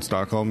here in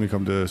Stockholm? You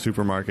come to a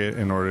supermarket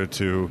in order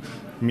to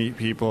meet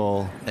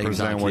people,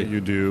 present what you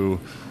do,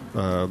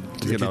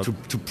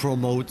 to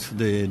promote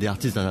the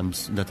artists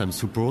that I'm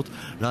support.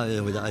 Now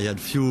I had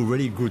few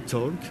really good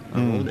talks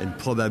around, and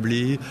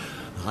probably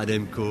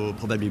Rademko,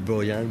 probably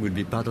Bojan will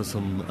be part of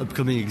some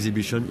upcoming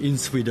exhibition in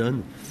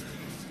Sweden.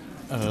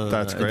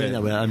 That's great.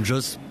 Then I'm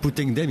just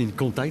putting them in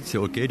contact. Say,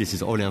 okay, this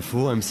is all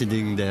info. I'm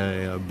sending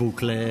their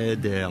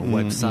booklet, their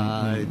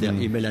website, their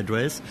email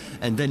address,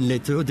 and then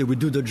later they will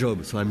do the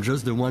job. So I'm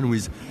just the one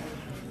with,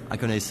 how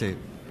can I say,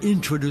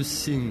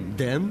 introducing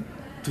them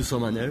to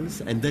someone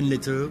else, and then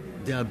later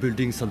they are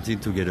building something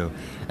together.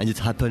 And it's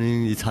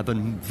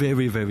happened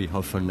very, very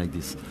often like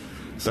this.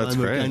 So That's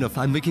great.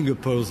 I'm making a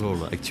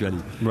puzzle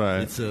actually.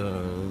 Right.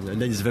 And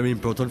then it's very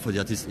important for the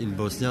artists in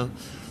Bosnia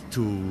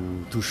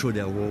to show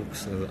their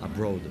works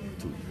abroad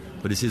too.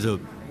 But this is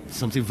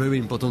something very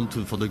important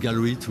for the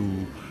gallery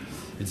to.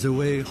 It's a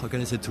way, how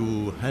can I say,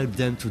 to help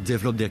them to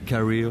develop their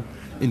career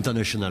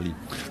internationally.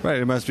 Right,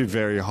 it must be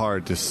very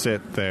hard to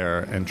sit there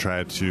and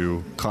try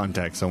to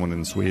contact someone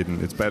in Sweden.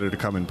 It's better to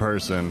come in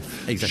person,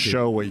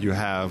 show what you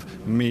have,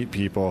 meet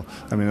people.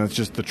 I mean, that's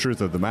just the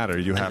truth of the matter.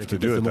 You have to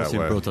do it that way. It's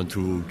most important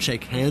to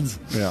shake hands.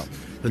 Yeah,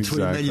 but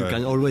through email, you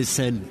can always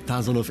send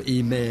thousands of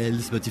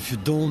emails, but if you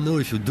don't know,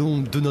 if you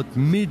do not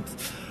meet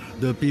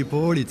the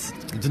people, you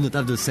do not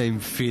have the same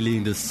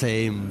feeling, the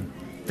same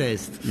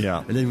taste.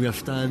 Yeah. And then we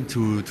have time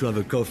to have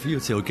a coffee. You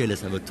say, okay, let's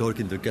have a talk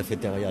in the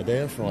cafeteria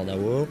there for an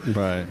hour.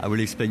 Right. I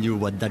will explain you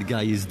what that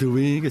guy is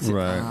doing. Say,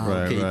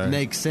 right. It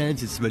makes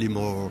sense. It's really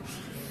more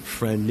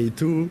friendly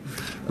too.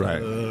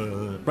 Right.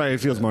 Right. It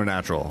feels more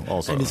natural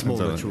also. And it's more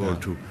natural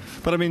too.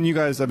 But I mean, you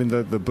guys,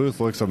 the booth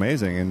looks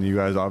amazing, and you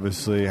guys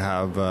obviously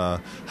have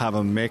a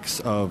mix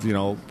of,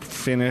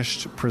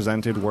 finished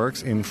presented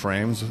works in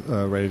frames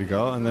ready to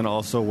go, and then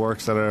also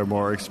works that are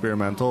more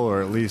experimental,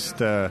 or at least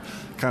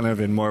kind of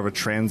in more of a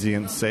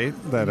transient state,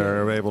 that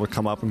are able to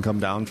come up and come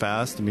down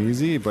fast and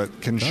easy,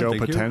 but can show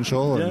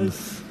potential.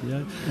 Yes.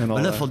 And all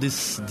that. That. For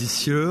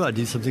this year, I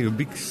did something a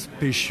bit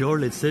special,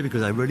 let's say,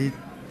 because I really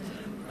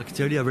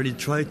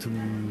tried to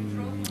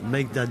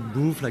make that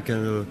booth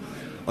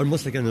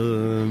almost like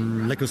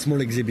a small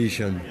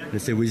exhibition.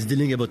 Let's say we're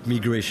dealing about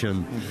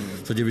migration.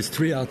 So there is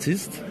 3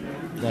 artists: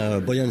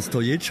 Bojan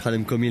Stojic,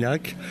 Rademko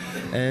Milak,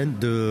 and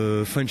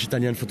the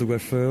French-Italian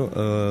photographer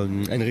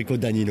Enrico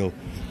Danino.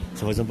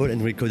 So, for example,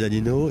 Enrico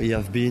Danino, he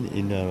have been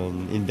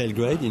in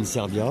Belgrade, in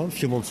Serbia, a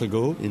few months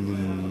ago,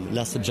 in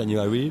last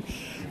January,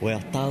 where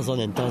thousands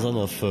and thousands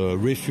of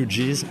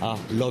refugees are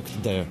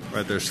locked there.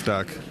 Right, they're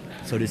stuck.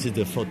 So this is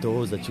the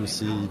photos that you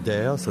see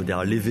there. So they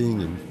are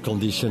living in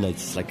condition.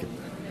 This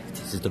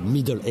is the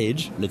Middle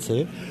Age, let's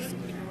say.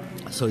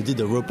 So I did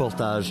a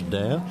reportage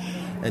there,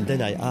 and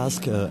then I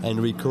asked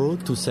Enrico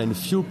to send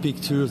few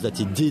pictures that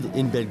he did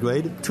in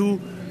Belgrade to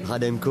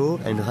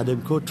Rademko, and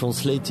Rademko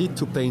translated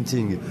to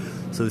painting.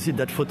 So you see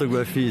that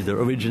photography is the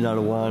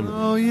original one.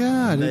 Oh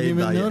yeah, I didn't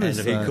even notice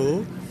Enrico.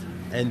 that.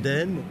 And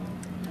then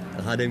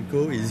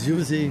Rademko is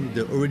using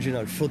the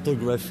original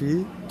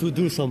photography to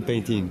do some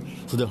painting.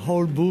 So the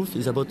whole booth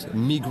is about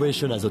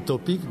migration as a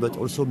topic, but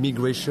also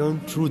migration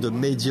through the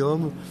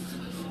medium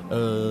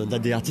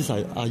that the artists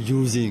are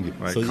using.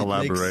 Right, so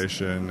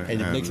collaboration.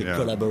 It makes a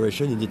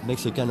collaboration, and it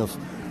makes a kind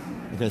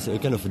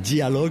of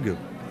dialogue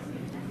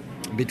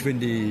between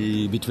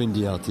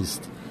the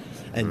artists.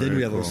 And then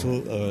we have also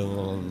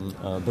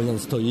Bojan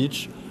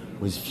Stojic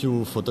with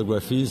few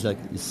photographies, like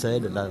he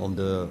said, like on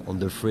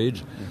the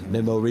fridge.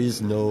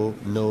 Memories, no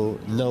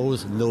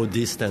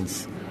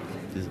distance.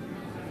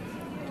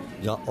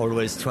 You are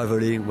always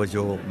traveling with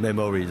your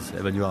memories.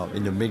 When you are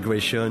in a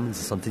migration, it's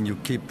something you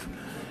keep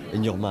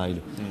in your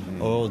mind.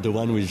 Or the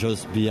one with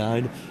just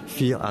behind,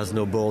 fear has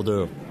no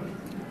border.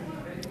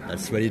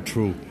 That's really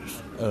true.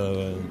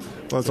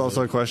 Well, it's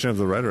also a question of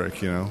the rhetoric,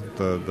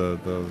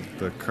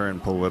 the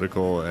current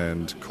political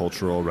and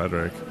cultural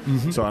rhetoric.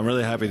 So I'm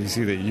really happy to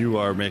see that you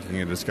are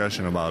making a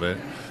discussion about it,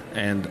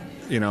 and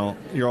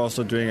you're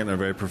also doing it in a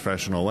very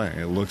professional way.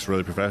 It looks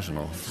really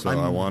professional. So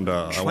I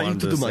wanted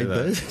to do my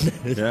best.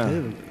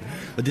 Yeah.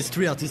 But these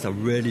 3 artists are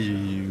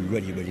really,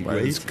 really, really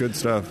great. It's good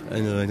stuff.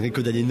 And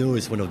Enrico Danino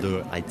is one of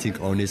the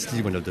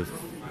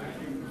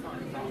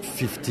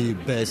 50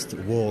 best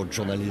world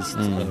journalists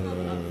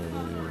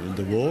in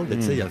the world.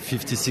 Let's say he's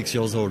 56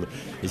 years old.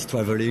 He's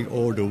traveling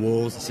all the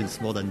world since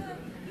more than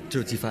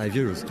 35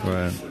 years.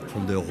 Right.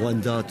 From the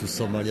Rwanda to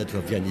Somalia to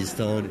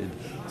Afghanistan.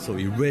 So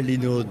he really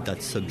knows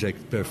that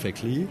subject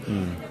perfectly.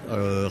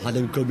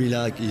 Rademko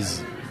Milak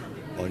is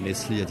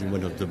honestly, I think,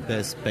 one of the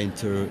best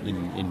painters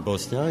in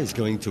Bosnia. He's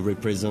going to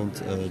represent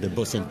the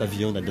Bosnian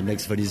pavilion at the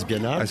next Venice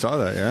Biennale. I saw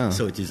that, yeah.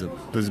 So it is a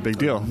big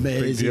deal.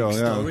 Amazing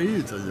story. Yeah.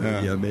 It's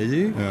really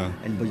amazing. Yeah.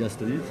 And Bojan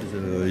Stojic is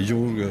a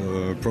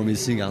young,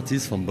 promising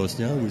artist from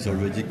Bosnia who is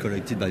already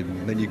collected by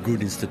many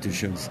good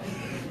institutions.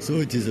 So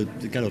it is a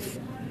kind of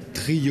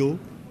trio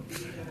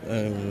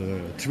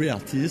three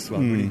artists who are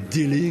really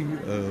dealing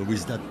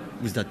with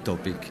that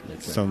topic.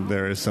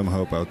 There is some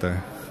hope out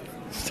there.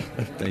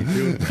 Thank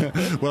you.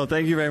 Well,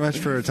 thank you very much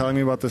for telling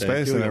me about the Thank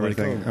space you, and you're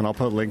everything. welcome. And I'll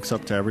put links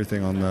up to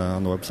everything on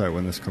the website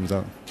when this comes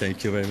out.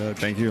 Thank you very much.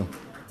 Thank you.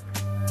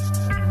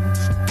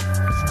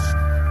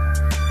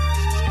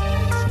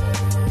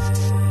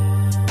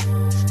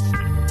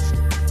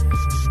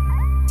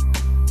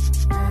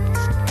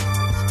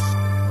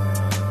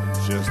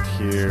 Just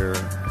hear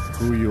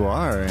who you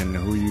are and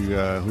who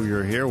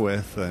you're here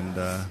with, and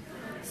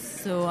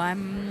So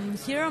I'm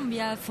here on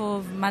behalf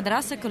of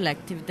Madrasa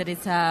Collective. That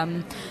is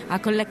a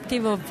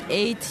collective of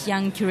 8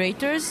 young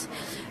curators,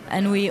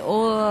 and we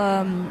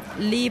all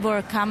live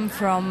or come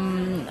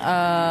from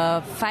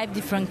 5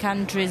 different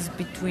countries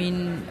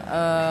between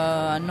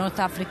North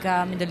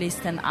Africa, Middle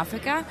East, and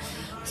Africa,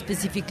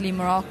 specifically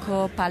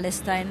Morocco,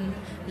 Palestine,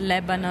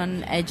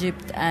 Lebanon,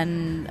 Egypt,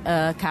 and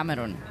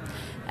Cameroon.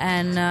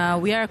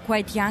 And we are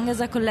quite young as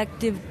a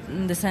collective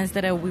in the sense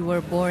that we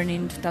were born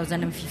in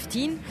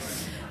 2015.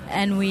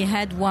 And we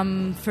had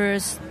one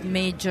first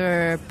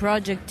major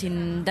project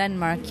in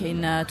Denmark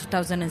in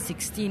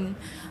 2016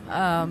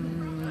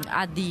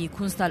 at the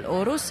Kunsthal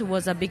Aarhus. It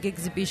was a big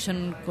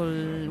exhibition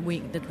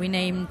that we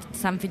named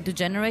Something to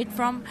Generate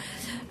From,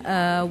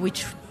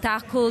 which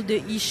tackled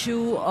the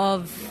issue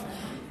of,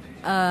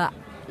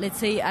 let's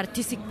say,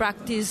 artistic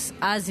practice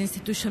as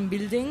institution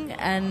building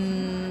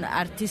and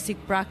artistic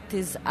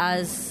practice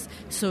as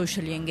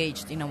socially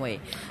engaged in a way,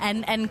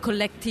 and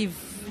collective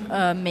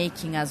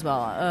making as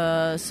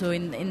well. So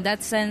in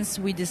that sense,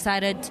 we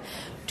decided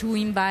to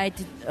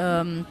invite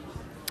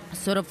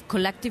sort of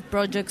collective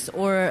projects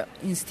or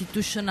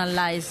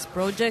institutionalized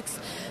projects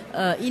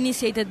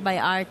initiated by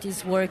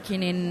artists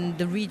working in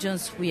the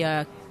regions we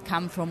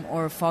come from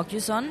or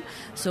focus on,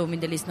 so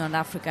Middle East, North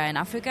Africa, and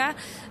Africa,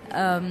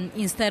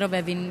 instead of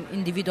having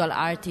individual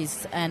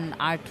artists and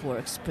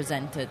artworks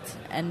presented.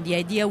 And the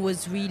idea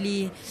was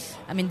really,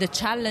 the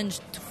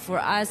challenge for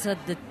us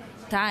at the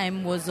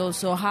time was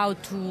also how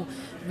to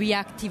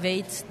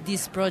reactivate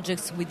these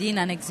projects within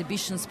an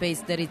exhibition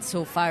space that is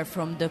so far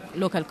from the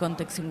local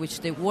context in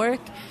which they work,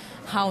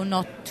 how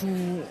not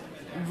to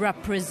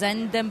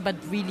represent them but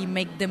really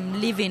make them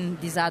live in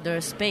this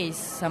other space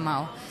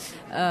somehow.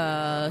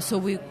 So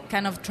we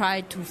kind of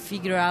tried to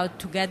figure out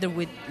together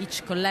with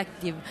each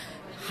collective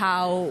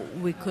how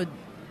we could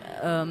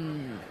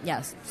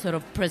sort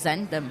of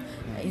present them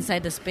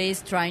inside the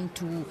space, trying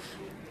to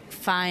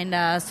find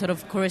a sort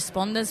of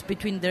correspondence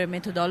between their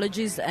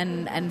methodologies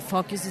and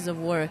focuses of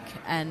work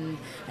and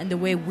the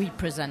way we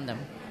present them.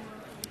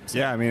 So.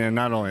 Yeah, and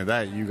not only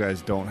that, you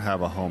guys don't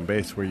have a home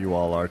base where you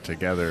all are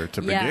together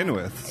to begin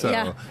with.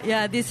 So.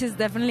 Yeah, this is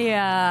definitely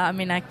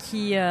a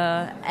key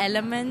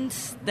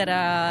element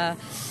that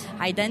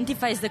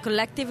identifies the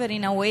collective, and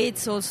in a way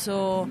it's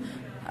also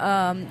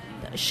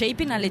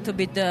shaping a little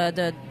bit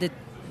the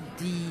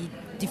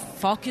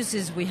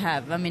focuses we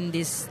have.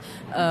 This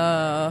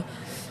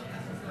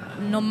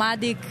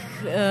nomadic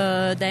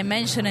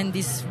dimension and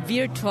this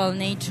virtual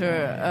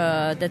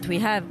nature that we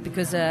have,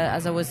 because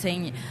as I was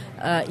saying,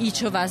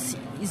 each of us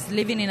is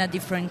living in a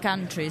different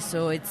country,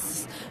 so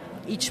it's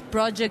each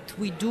project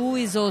we do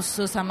is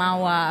also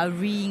somehow a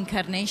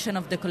reincarnation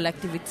of the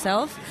collective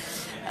itself,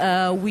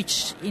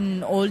 which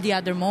in all the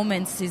other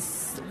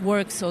moments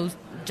works all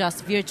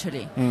just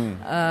virtually.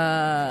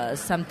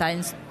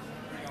 Sometimes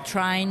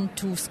trying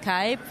to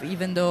Skype,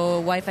 even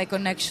though Wi-Fi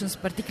connections,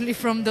 particularly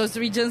from those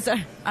regions,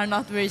 are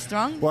not very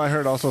strong. Well, I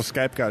heard also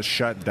Skype got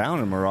shut down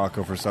in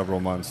Morocco for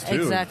several months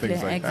too. Exactly,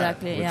 things like that,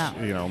 which,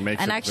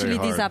 makes and it actually,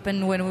 very this hard.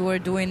 happened when we were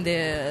doing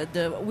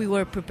we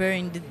were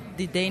preparing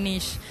the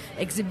Danish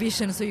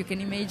exhibition. So you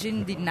can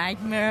imagine the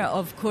nightmare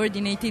of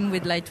coordinating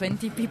with like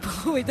 20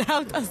 people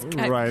without a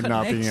Skype right, connection.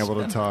 Not being able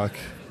to talk.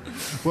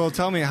 Well,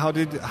 tell me, how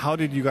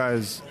did you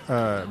guys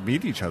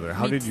meet each other?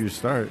 How did you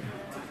start?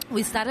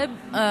 We started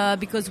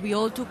because we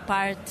all took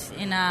part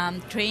in a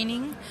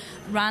training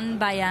run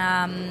by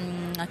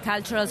a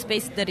cultural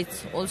space that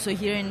is also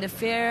here in the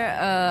fair,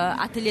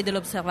 Atelier de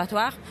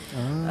l'Observatoire,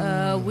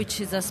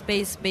 which is a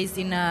space based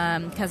in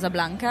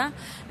Casablanca.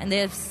 And they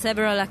have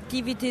several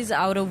activities,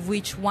 out of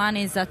which one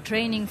is a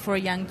training for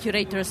young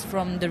curators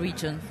from the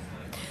region.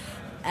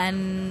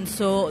 And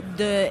so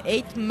the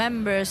 8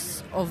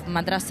 members of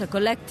Madrasa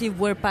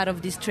Collective were part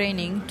of this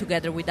training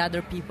together with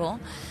other people.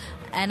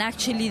 And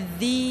actually,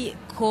 the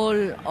call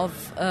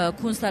of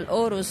Kunsthal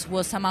Aarhus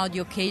was somehow the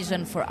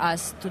occasion for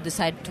us to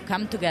decide to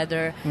come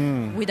together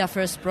with our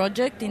first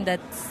project in that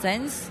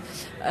sense.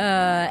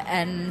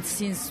 And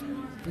since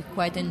we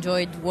quite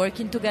enjoyed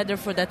working together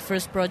for that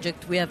first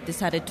project, we have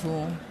decided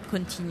to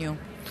continue.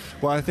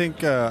 Well, I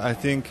think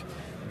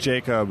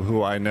Jacob,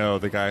 who I know,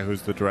 the guy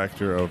who's the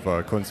director of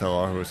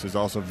Kunsthal Aarhus, is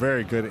also a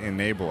very good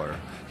enabler.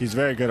 He's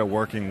very good at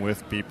working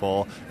with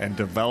people and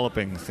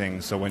developing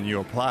things. So when you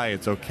apply,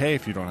 it's okay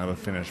if you don't have a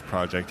finished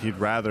project. He'd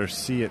rather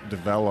see it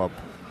develop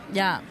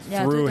through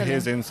totally.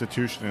 his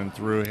institution and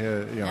through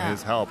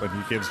his help. And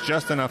he gives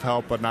just enough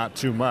help, but not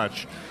too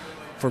much,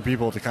 for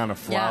people to kind of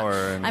flower.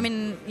 Yeah. And I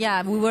mean,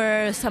 yeah, we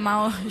were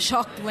somehow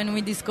shocked when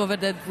we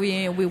discovered that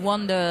we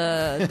won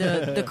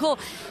the call.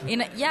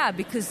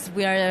 Because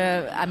we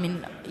are. I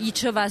mean,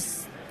 each of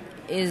us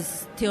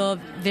is still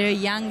very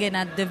young and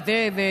at the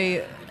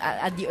very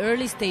at the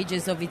early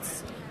stages of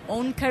its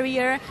own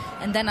career,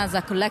 and then as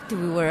a collective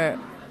we were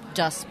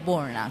just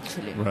born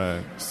actually.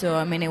 Right. So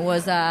I mean, it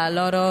was a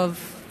lot of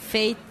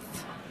faith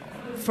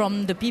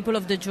from the people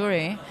of the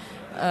jury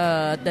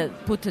that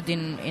put it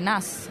in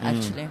us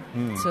actually.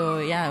 So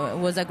yeah, it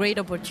was a great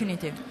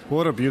opportunity.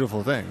 What a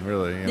beautiful thing,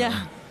 really. You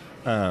know?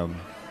 Yeah.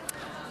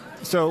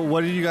 So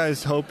what do you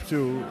guys hope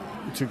to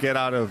get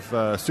out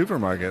of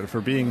Supermarket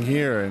for being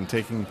here and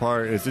taking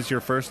part? Is this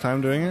your first time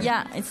doing it?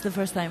 Yeah, it's the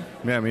first time.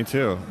 Yeah, me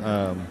too.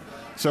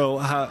 So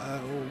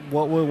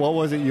what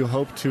was it you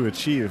hoped to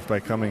achieve by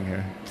coming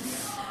here?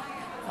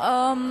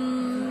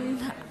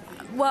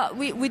 Well,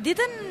 we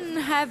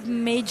didn't have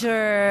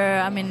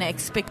major,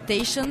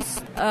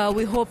 expectations.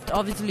 We hoped,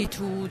 obviously,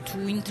 to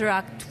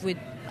interact with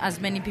as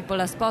many people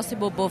as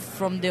possible, both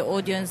from the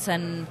audience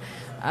and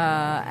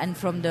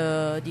from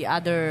the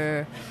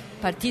other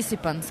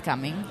participants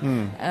coming.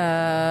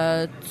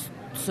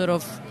 Sort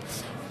of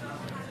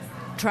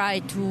try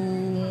to,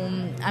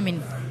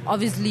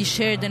 obviously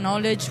share the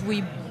knowledge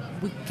we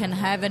can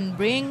have and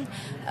bring,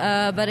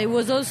 but it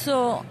was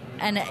also,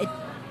 and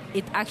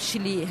it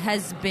actually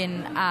has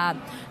been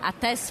a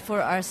test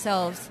for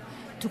ourselves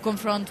to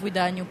confront with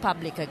a new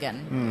public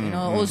again.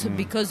 Also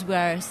because we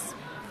are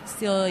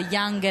still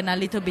young and a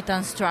little bit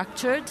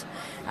unstructured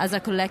as a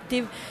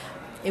collective,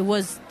 it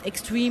was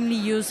extremely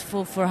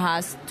useful for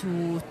us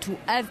to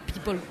have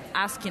people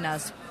asking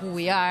us who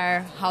we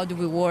are, how do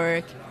we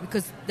work,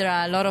 because there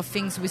are a lot of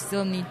things we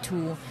still need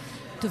to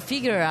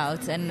figure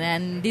out,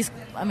 and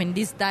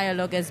this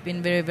dialogue has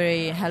been very,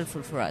 very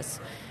helpful for us.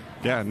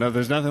 Yeah, no,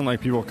 there's nothing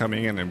like people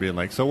coming in and being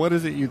like, so what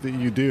is it that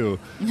you do,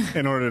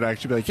 in order to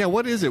actually be like, yeah,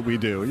 what is it we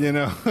do?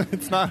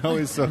 It's not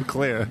always so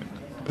clear.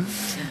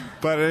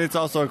 But it's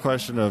also a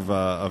question of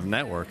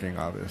networking,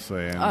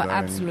 obviously, and,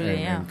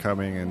 absolutely, and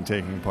coming and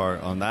taking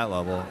part on that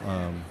level.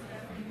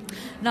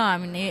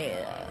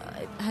 It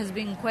has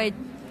been quite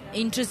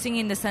interesting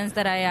in the sense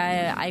that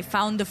I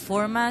found the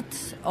format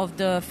of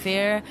the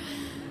fair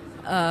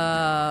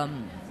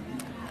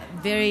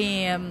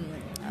very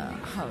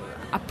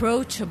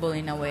approachable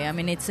in a way.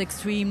 It's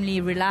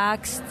extremely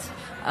relaxed.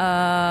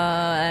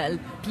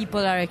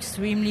 People are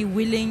extremely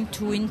willing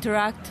to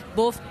interact,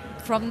 both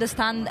from the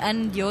stand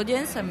and the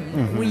audience.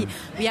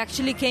 We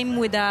actually came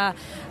with a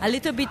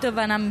little bit of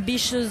an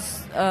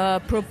ambitious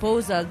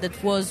proposal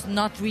that was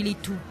not really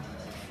to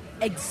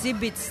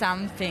exhibit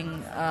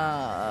something,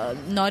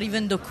 not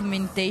even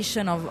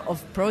documentation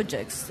of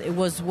projects. It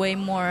was way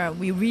more,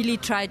 we really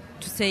tried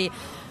to say,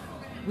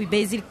 we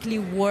basically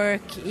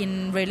work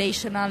in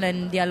relational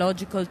and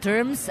dialogical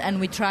terms,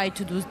 and we try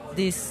to do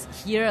this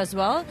here as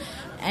well.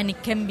 And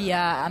it can be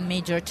a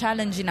major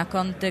challenge in a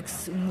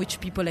context in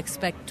which people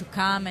expect to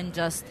come and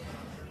just,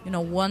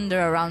 wander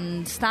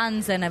around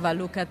stands and have a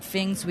look at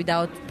things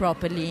without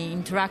properly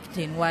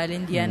interacting. While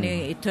in the end,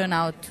 it turned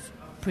out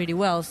pretty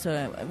well. So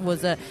it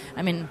was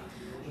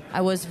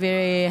I was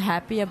very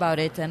happy about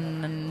it,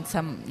 and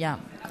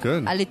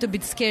good. A little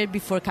bit scared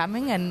before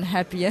coming and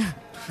happier.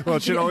 Well,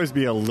 it should always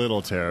be a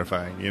little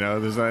terrifying.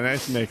 There's a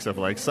nice mix of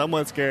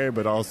somewhat scary,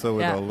 but also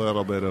with a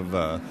little bit of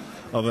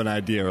an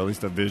idea, or at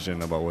least a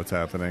vision about what's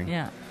happening.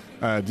 Yeah.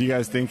 Do you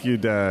guys think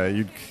you'd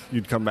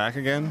come back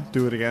again?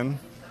 Do it again?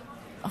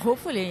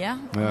 Hopefully, yeah.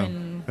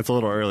 It's a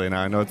little early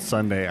now. I know it's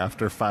Sunday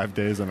after 5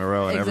 days in a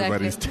row, and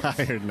everybody's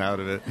tired and out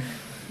of it.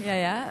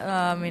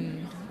 Yeah.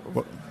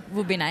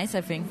 Would be nice,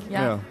 I think.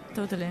 Yeah,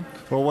 totally.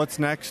 Well, what's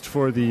next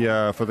for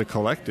the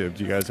collective?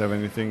 Do you guys have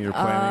anything you're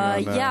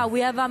planning on? Yeah,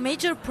 we have a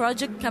major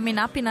project coming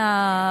up in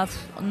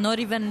not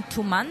even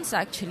 2 months,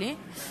 actually.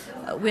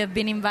 We have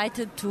been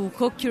invited to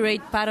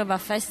co-curate part of a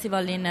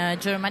festival in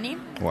Germany.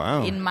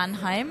 Wow. In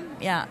Mannheim.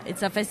 Yeah,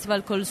 it's a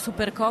festival called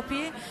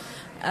Supercopy.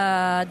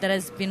 That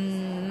has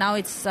been, now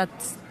it's at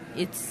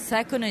its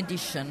second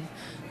edition.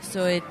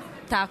 So it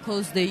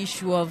tackles the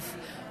issue of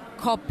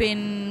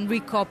copying,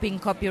 recopying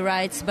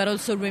copyrights, but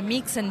also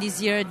remix. And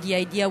this year the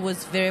idea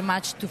was very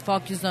much to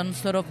focus on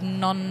sort of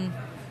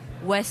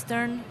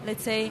non-Western,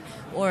 let's say,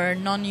 or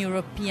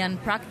non-European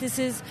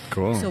practices.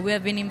 Cool. So we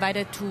have been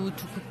invited to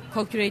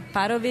co-curate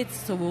part of it.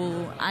 So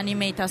we'll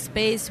animate a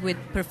space with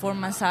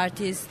performance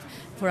artists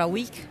for a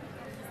week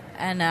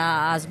and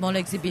a small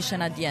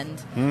exhibition at the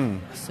end.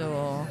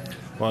 So,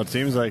 well, it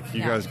seems like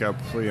you guys got,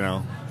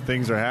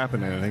 things are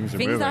happening and things are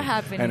moving. Things are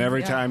happening. And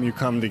every time you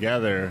come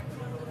together,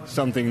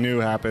 something new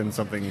happens,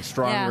 something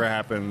stronger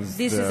happens.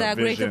 This is a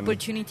great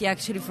opportunity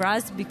actually for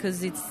us,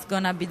 because it's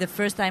going to be the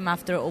first time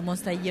after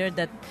almost a year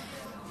that,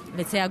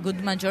 let's say, a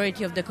good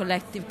majority of the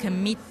collective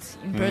can meet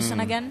in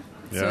person again.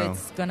 Yeah. So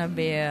it's going to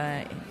be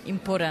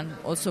important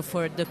also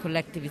for the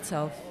collective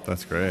itself.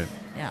 That's great.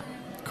 Yeah.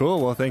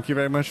 Cool. Well, thank you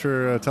very much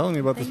for telling me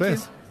about the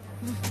space.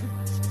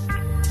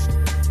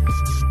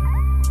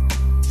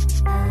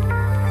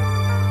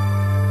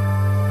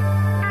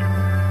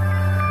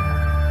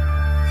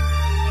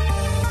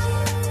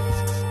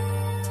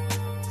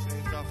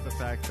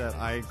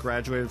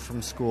 graduated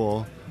from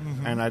school,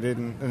 and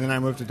then I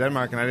moved to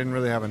Denmark, and I didn't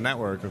really have a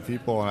network of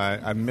people,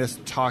 and I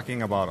missed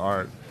talking about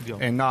art,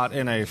 and not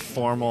in a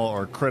formal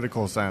or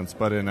critical sense,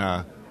 but in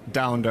a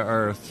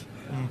down-to-earth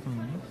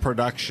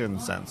production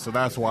sense. So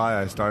that's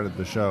why I started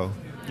the show.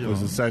 It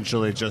was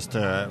essentially just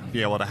to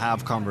be able to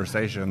have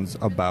conversations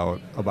about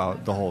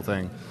the whole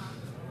thing.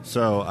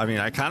 So, I mean,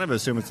 I kind of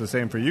assume it's the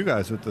same for you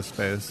guys with the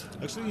space.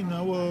 Actually, in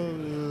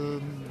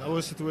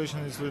our situation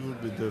is a little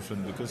bit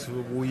different because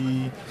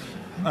we...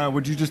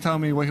 would you just tell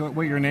me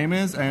what your name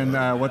is and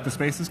what the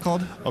space is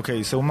called?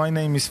 Okay, so my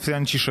name is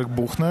Franciszek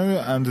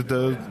Buchner, and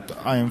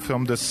I am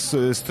from the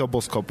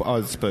Stroboscope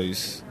art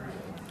space.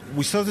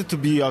 We started to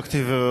be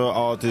active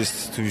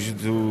artists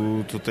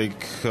to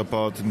take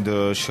part in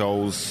the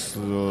shows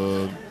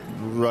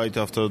right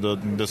after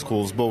the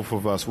schools. Both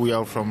of us, we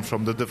are from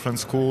the different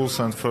schools,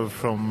 and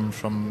from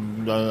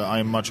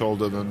I'm much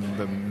older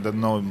than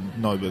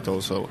Norbert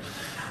also,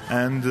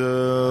 and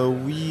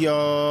we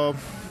are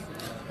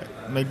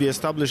maybe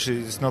established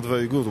is not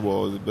very good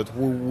word, but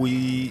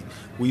we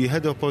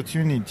had the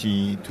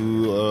opportunity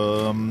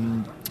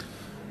to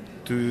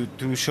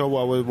show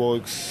our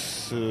works.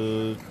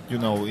 In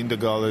the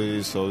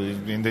galleries or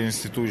in the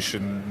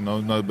institution.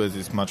 Norbert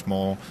is much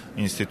more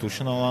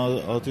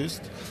institutional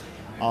artist.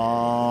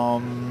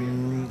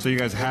 So you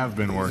guys have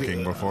been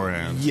working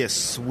beforehand?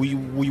 Yes, we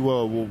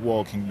were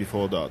working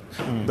before that.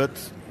 But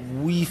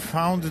we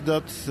found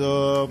that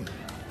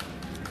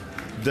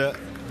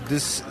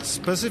this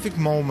specific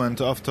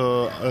moment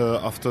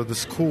after the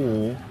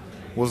school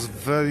was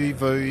very,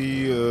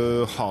 very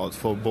hard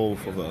for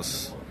both of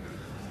us.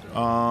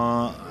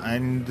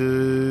 And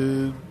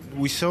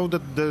we saw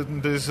that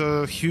there's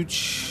a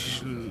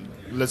huge,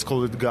 let's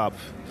call it, gap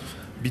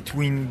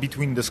between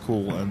the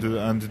school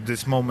and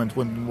this moment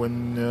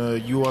when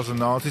you as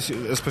an artist,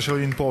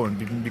 especially in Poland,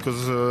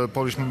 because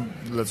Polish,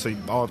 let's say,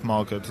 art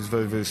market is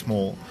very, very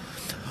small,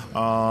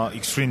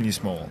 extremely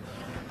small,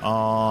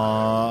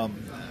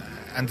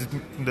 and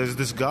there's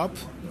this gap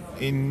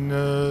in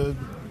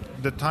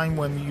the time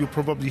when you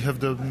probably have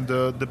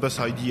the best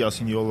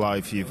ideas in your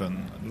life,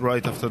 even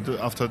right after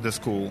the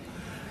school.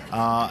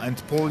 And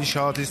Polish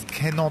artists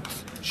cannot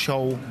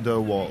show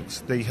their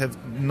works. They have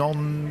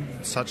none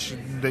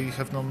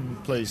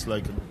place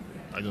like,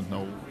 I don't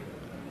know.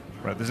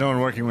 Right, there's no one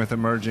working with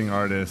emerging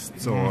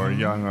artists or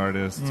young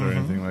artists or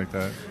anything like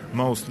that.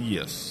 Mostly,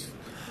 yes.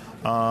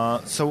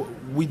 So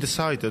we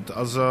decided,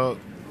 as a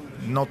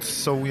not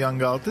so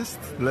young artist,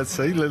 let's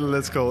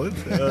call it,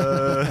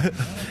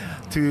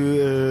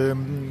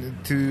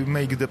 to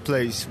make the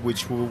place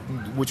which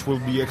will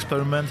be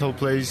experimental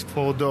place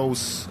for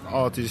those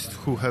artists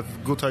who have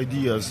good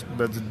ideas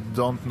but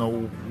don't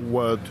know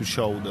where to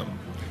show them.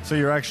 So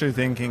you're actually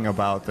thinking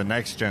about the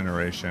next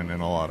generation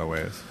in a lot of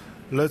ways.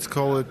 Let's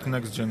call it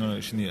next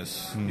generation,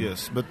 yes.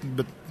 Yes. But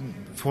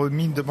for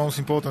me the most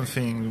important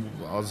thing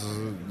was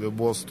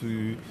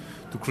to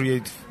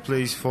create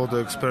place for the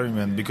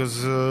experiment,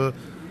 because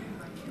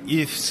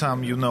if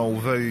some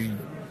very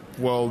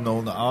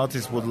well-known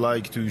artist would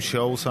like to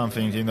show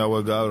something in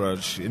our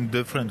garage in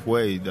different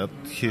way that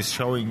he's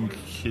showing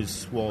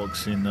his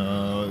works in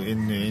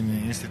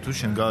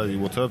institution, gallery,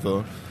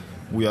 whatever,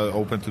 we are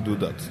open to do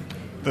that.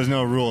 There's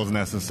no rules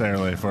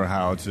necessarily for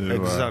how to...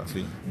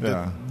 Exactly.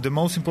 The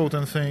most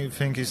important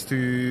thing is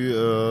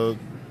to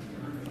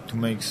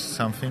make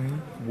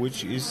something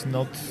which is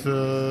not,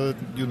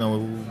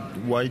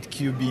 white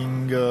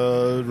cubing,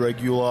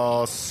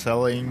 regular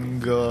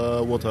selling,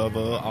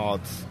 whatever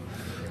art.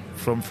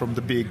 From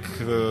the big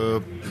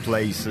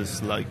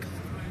places like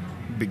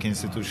big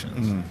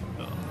institutions,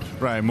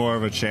 right? More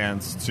of a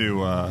chance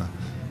to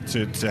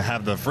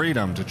have the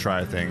freedom to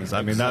try things.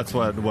 I mean, that's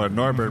what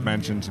Norbert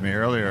mentioned to me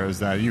earlier, is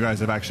that you guys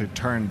have actually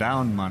turned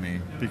down money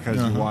because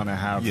you want to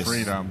have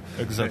freedom.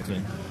 Exactly.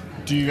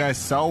 Do you guys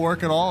sell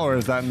work at all, or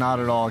is that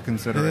not at all a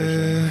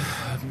consideration?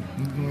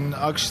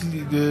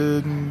 Actually,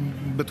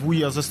 but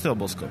we as a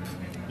Stroboscope.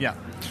 Yeah.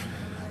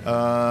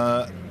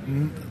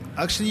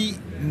 Actually,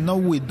 no,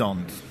 we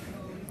don't.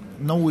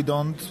 No, we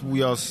don't.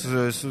 We are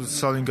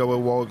selling our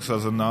works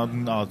as an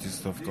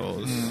artist, of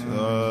course,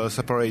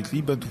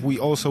 separately, but we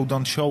also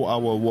don't show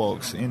our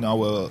works in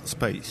our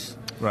space.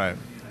 Right.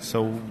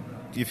 So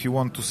if you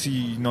want to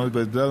see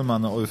Norbert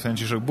Dellmann or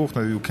Franciszek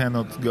Buchner, you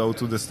cannot go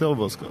to the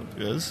Stroboscope,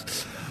 yes?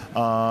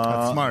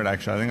 That's smart,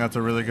 actually. I think that's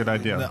a really good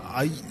idea.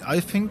 I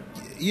think,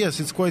 yes,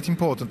 it's quite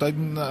important.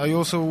 I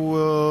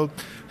also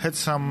had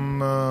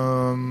some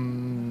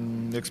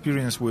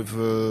experience with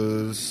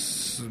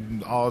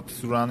art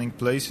running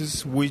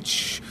places,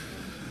 which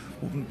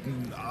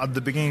at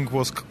the beginning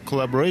was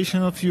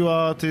collaboration of few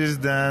artists,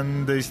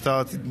 then they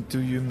started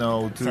to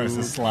starts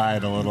to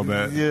slide a little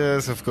bit.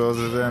 Yes, of course,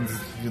 and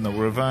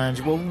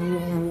revenge, well,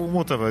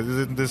 whatever.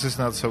 This is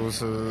not so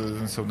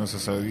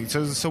necessary.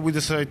 So we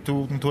decided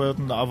to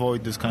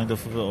avoid this kind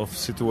of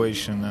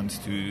situation and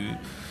to.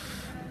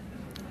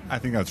 I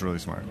think that's really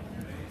smart.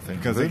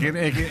 Because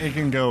it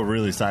can go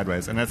really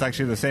sideways. And that's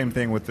actually the same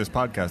thing with this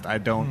podcast. I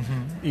don't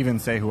even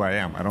say who I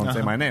am. I don't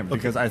say my name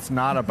because it's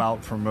not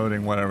about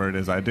promoting whatever it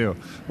is I do.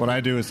 What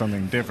I do is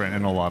something different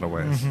in a lot of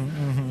ways.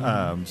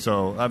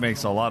 So that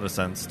makes a lot of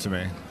sense to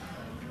me.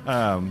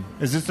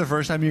 Is this the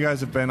first time you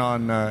guys have been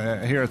on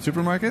here at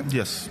Supermarket?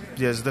 Yes,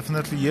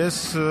 definitely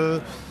yes.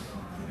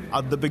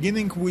 At the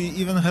beginning, we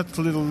even had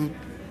a little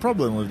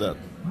problem with that.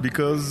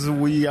 Because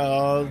we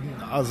are,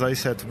 as I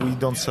said, we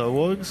don't sell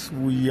works.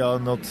 We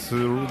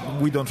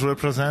don't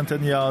represent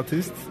any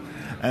artists,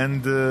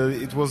 and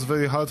it was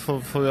very hard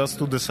for us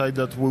to decide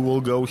that we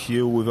will go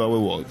here with our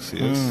works.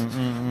 Yes,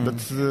 but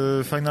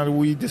finally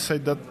we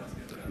decided that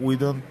we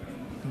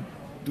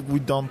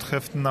don't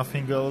have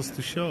nothing else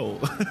to show.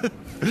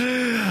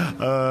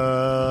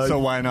 So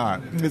why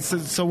not?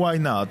 So why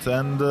not?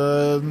 And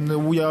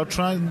we are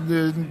trying,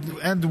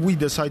 and we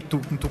decide to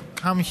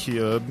come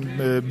here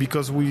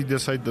because we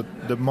decide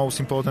that the most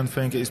important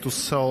thing is to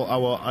sell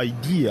our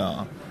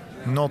idea,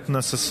 not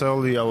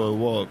necessarily our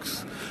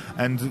works.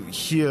 And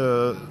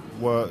here,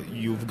 where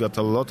you've got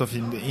a lot of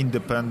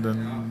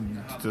independent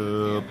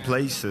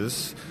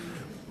places,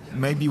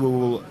 maybe we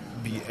will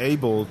be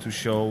able to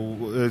show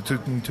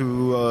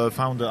to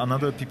found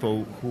another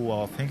people who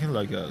are thinking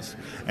like us,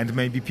 and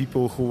maybe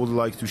people who would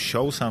like to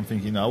show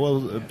something in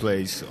our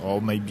place,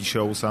 or maybe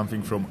show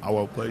something from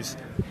our place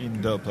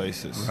in their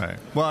places. Right.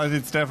 Well,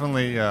 it's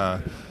definitely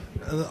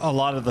a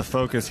lot of the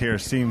focus here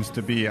seems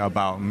to be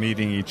about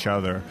meeting each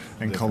other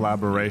and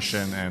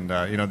collaboration, and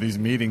these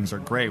meetings are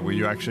great where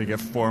you actually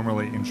get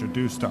formally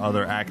introduced to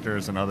other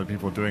actors and other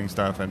people doing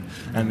stuff, and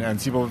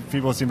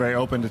people seem very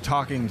open to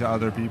talking to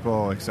other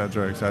people,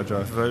 etc.,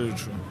 etc. Very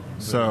true.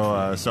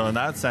 So in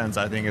that sense,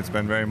 I think it's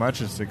been very much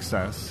a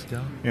success.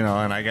 Yeah.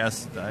 And I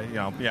guess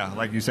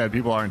like you said,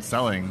 people aren't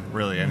selling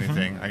really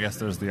anything. I guess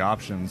there's the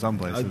option in some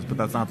places, but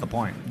that's not the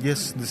point.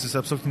 Yes, this is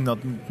absolutely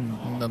not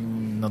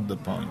the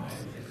point.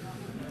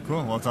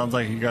 Cool. Well, it sounds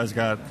like you guys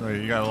got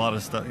a lot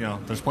of stuff.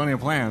 There's plenty of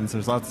plans.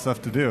 There's lots of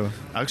stuff to do.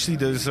 Actually,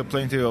 there's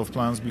plenty of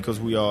plans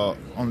because we are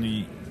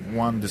only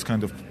this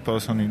kind of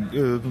person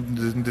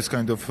in this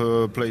kind of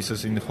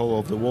places in the whole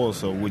of the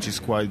Warsaw, which is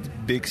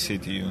quite big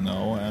city,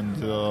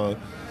 And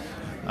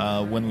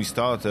when we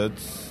started,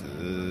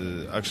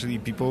 actually,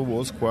 people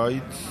was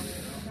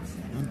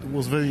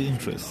very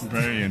interested.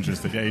 Very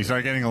interested. Yeah, you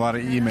start getting a lot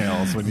of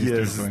emails when you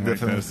do something like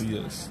this.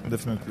 Yes,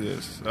 definitely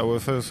yes. Our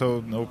first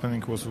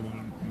opening was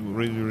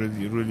really,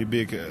 really, really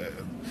big.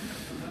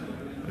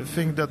 I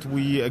think that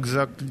we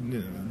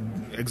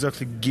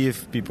exactly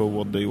give people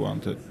what they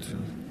wanted.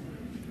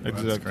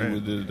 Exactly, we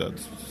did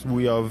that.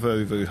 We are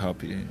very, very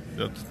happy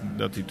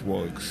that it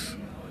works.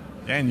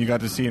 And you got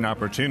to see an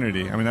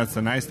opportunity. I mean, that's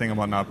the nice thing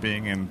about not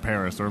being in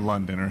Paris or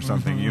London or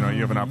something. You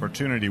have an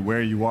opportunity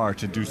where you are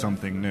to do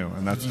something new,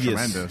 and that's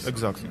tremendous.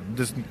 Exactly.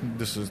 This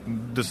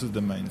is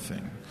the main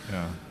thing.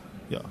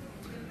 Yeah.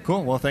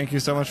 Cool. Well, thank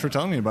you so much for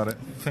telling me about it.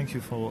 Thank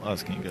you for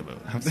asking about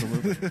it.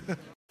 Absolutely.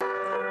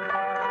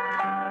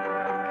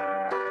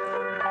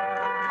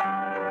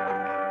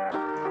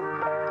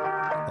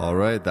 All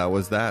right, that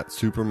was that.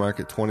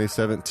 Supermarket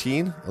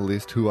 2017, at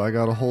least who I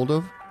got a hold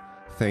of.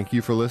 Thank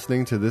you for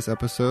listening to this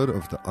episode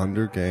of the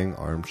Undergang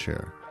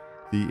Armchair.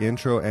 The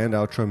intro and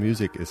outro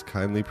music is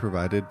kindly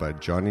provided by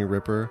Johnny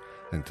Ripper,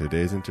 and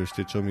today's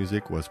interstitial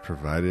music was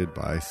provided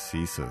by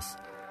Cesus.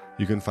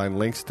 You can find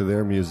links to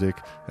their music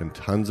and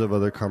tons of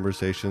other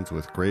conversations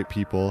with great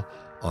people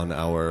on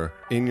our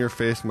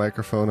in-your-face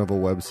microphone of a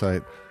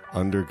website,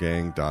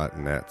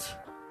 undergang.net.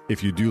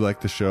 If you do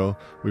like the show,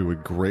 we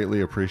would greatly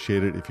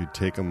appreciate it if you'd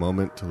take a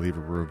moment to leave a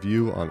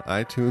review on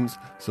iTunes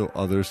so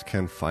others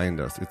can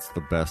find us. It's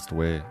the best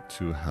way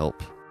to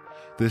help.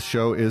 This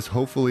show is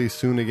hopefully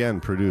soon again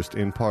produced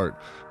in part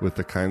with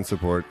the kind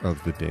support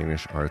of the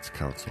Danish Arts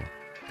Council.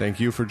 Thank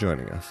you for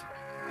joining us.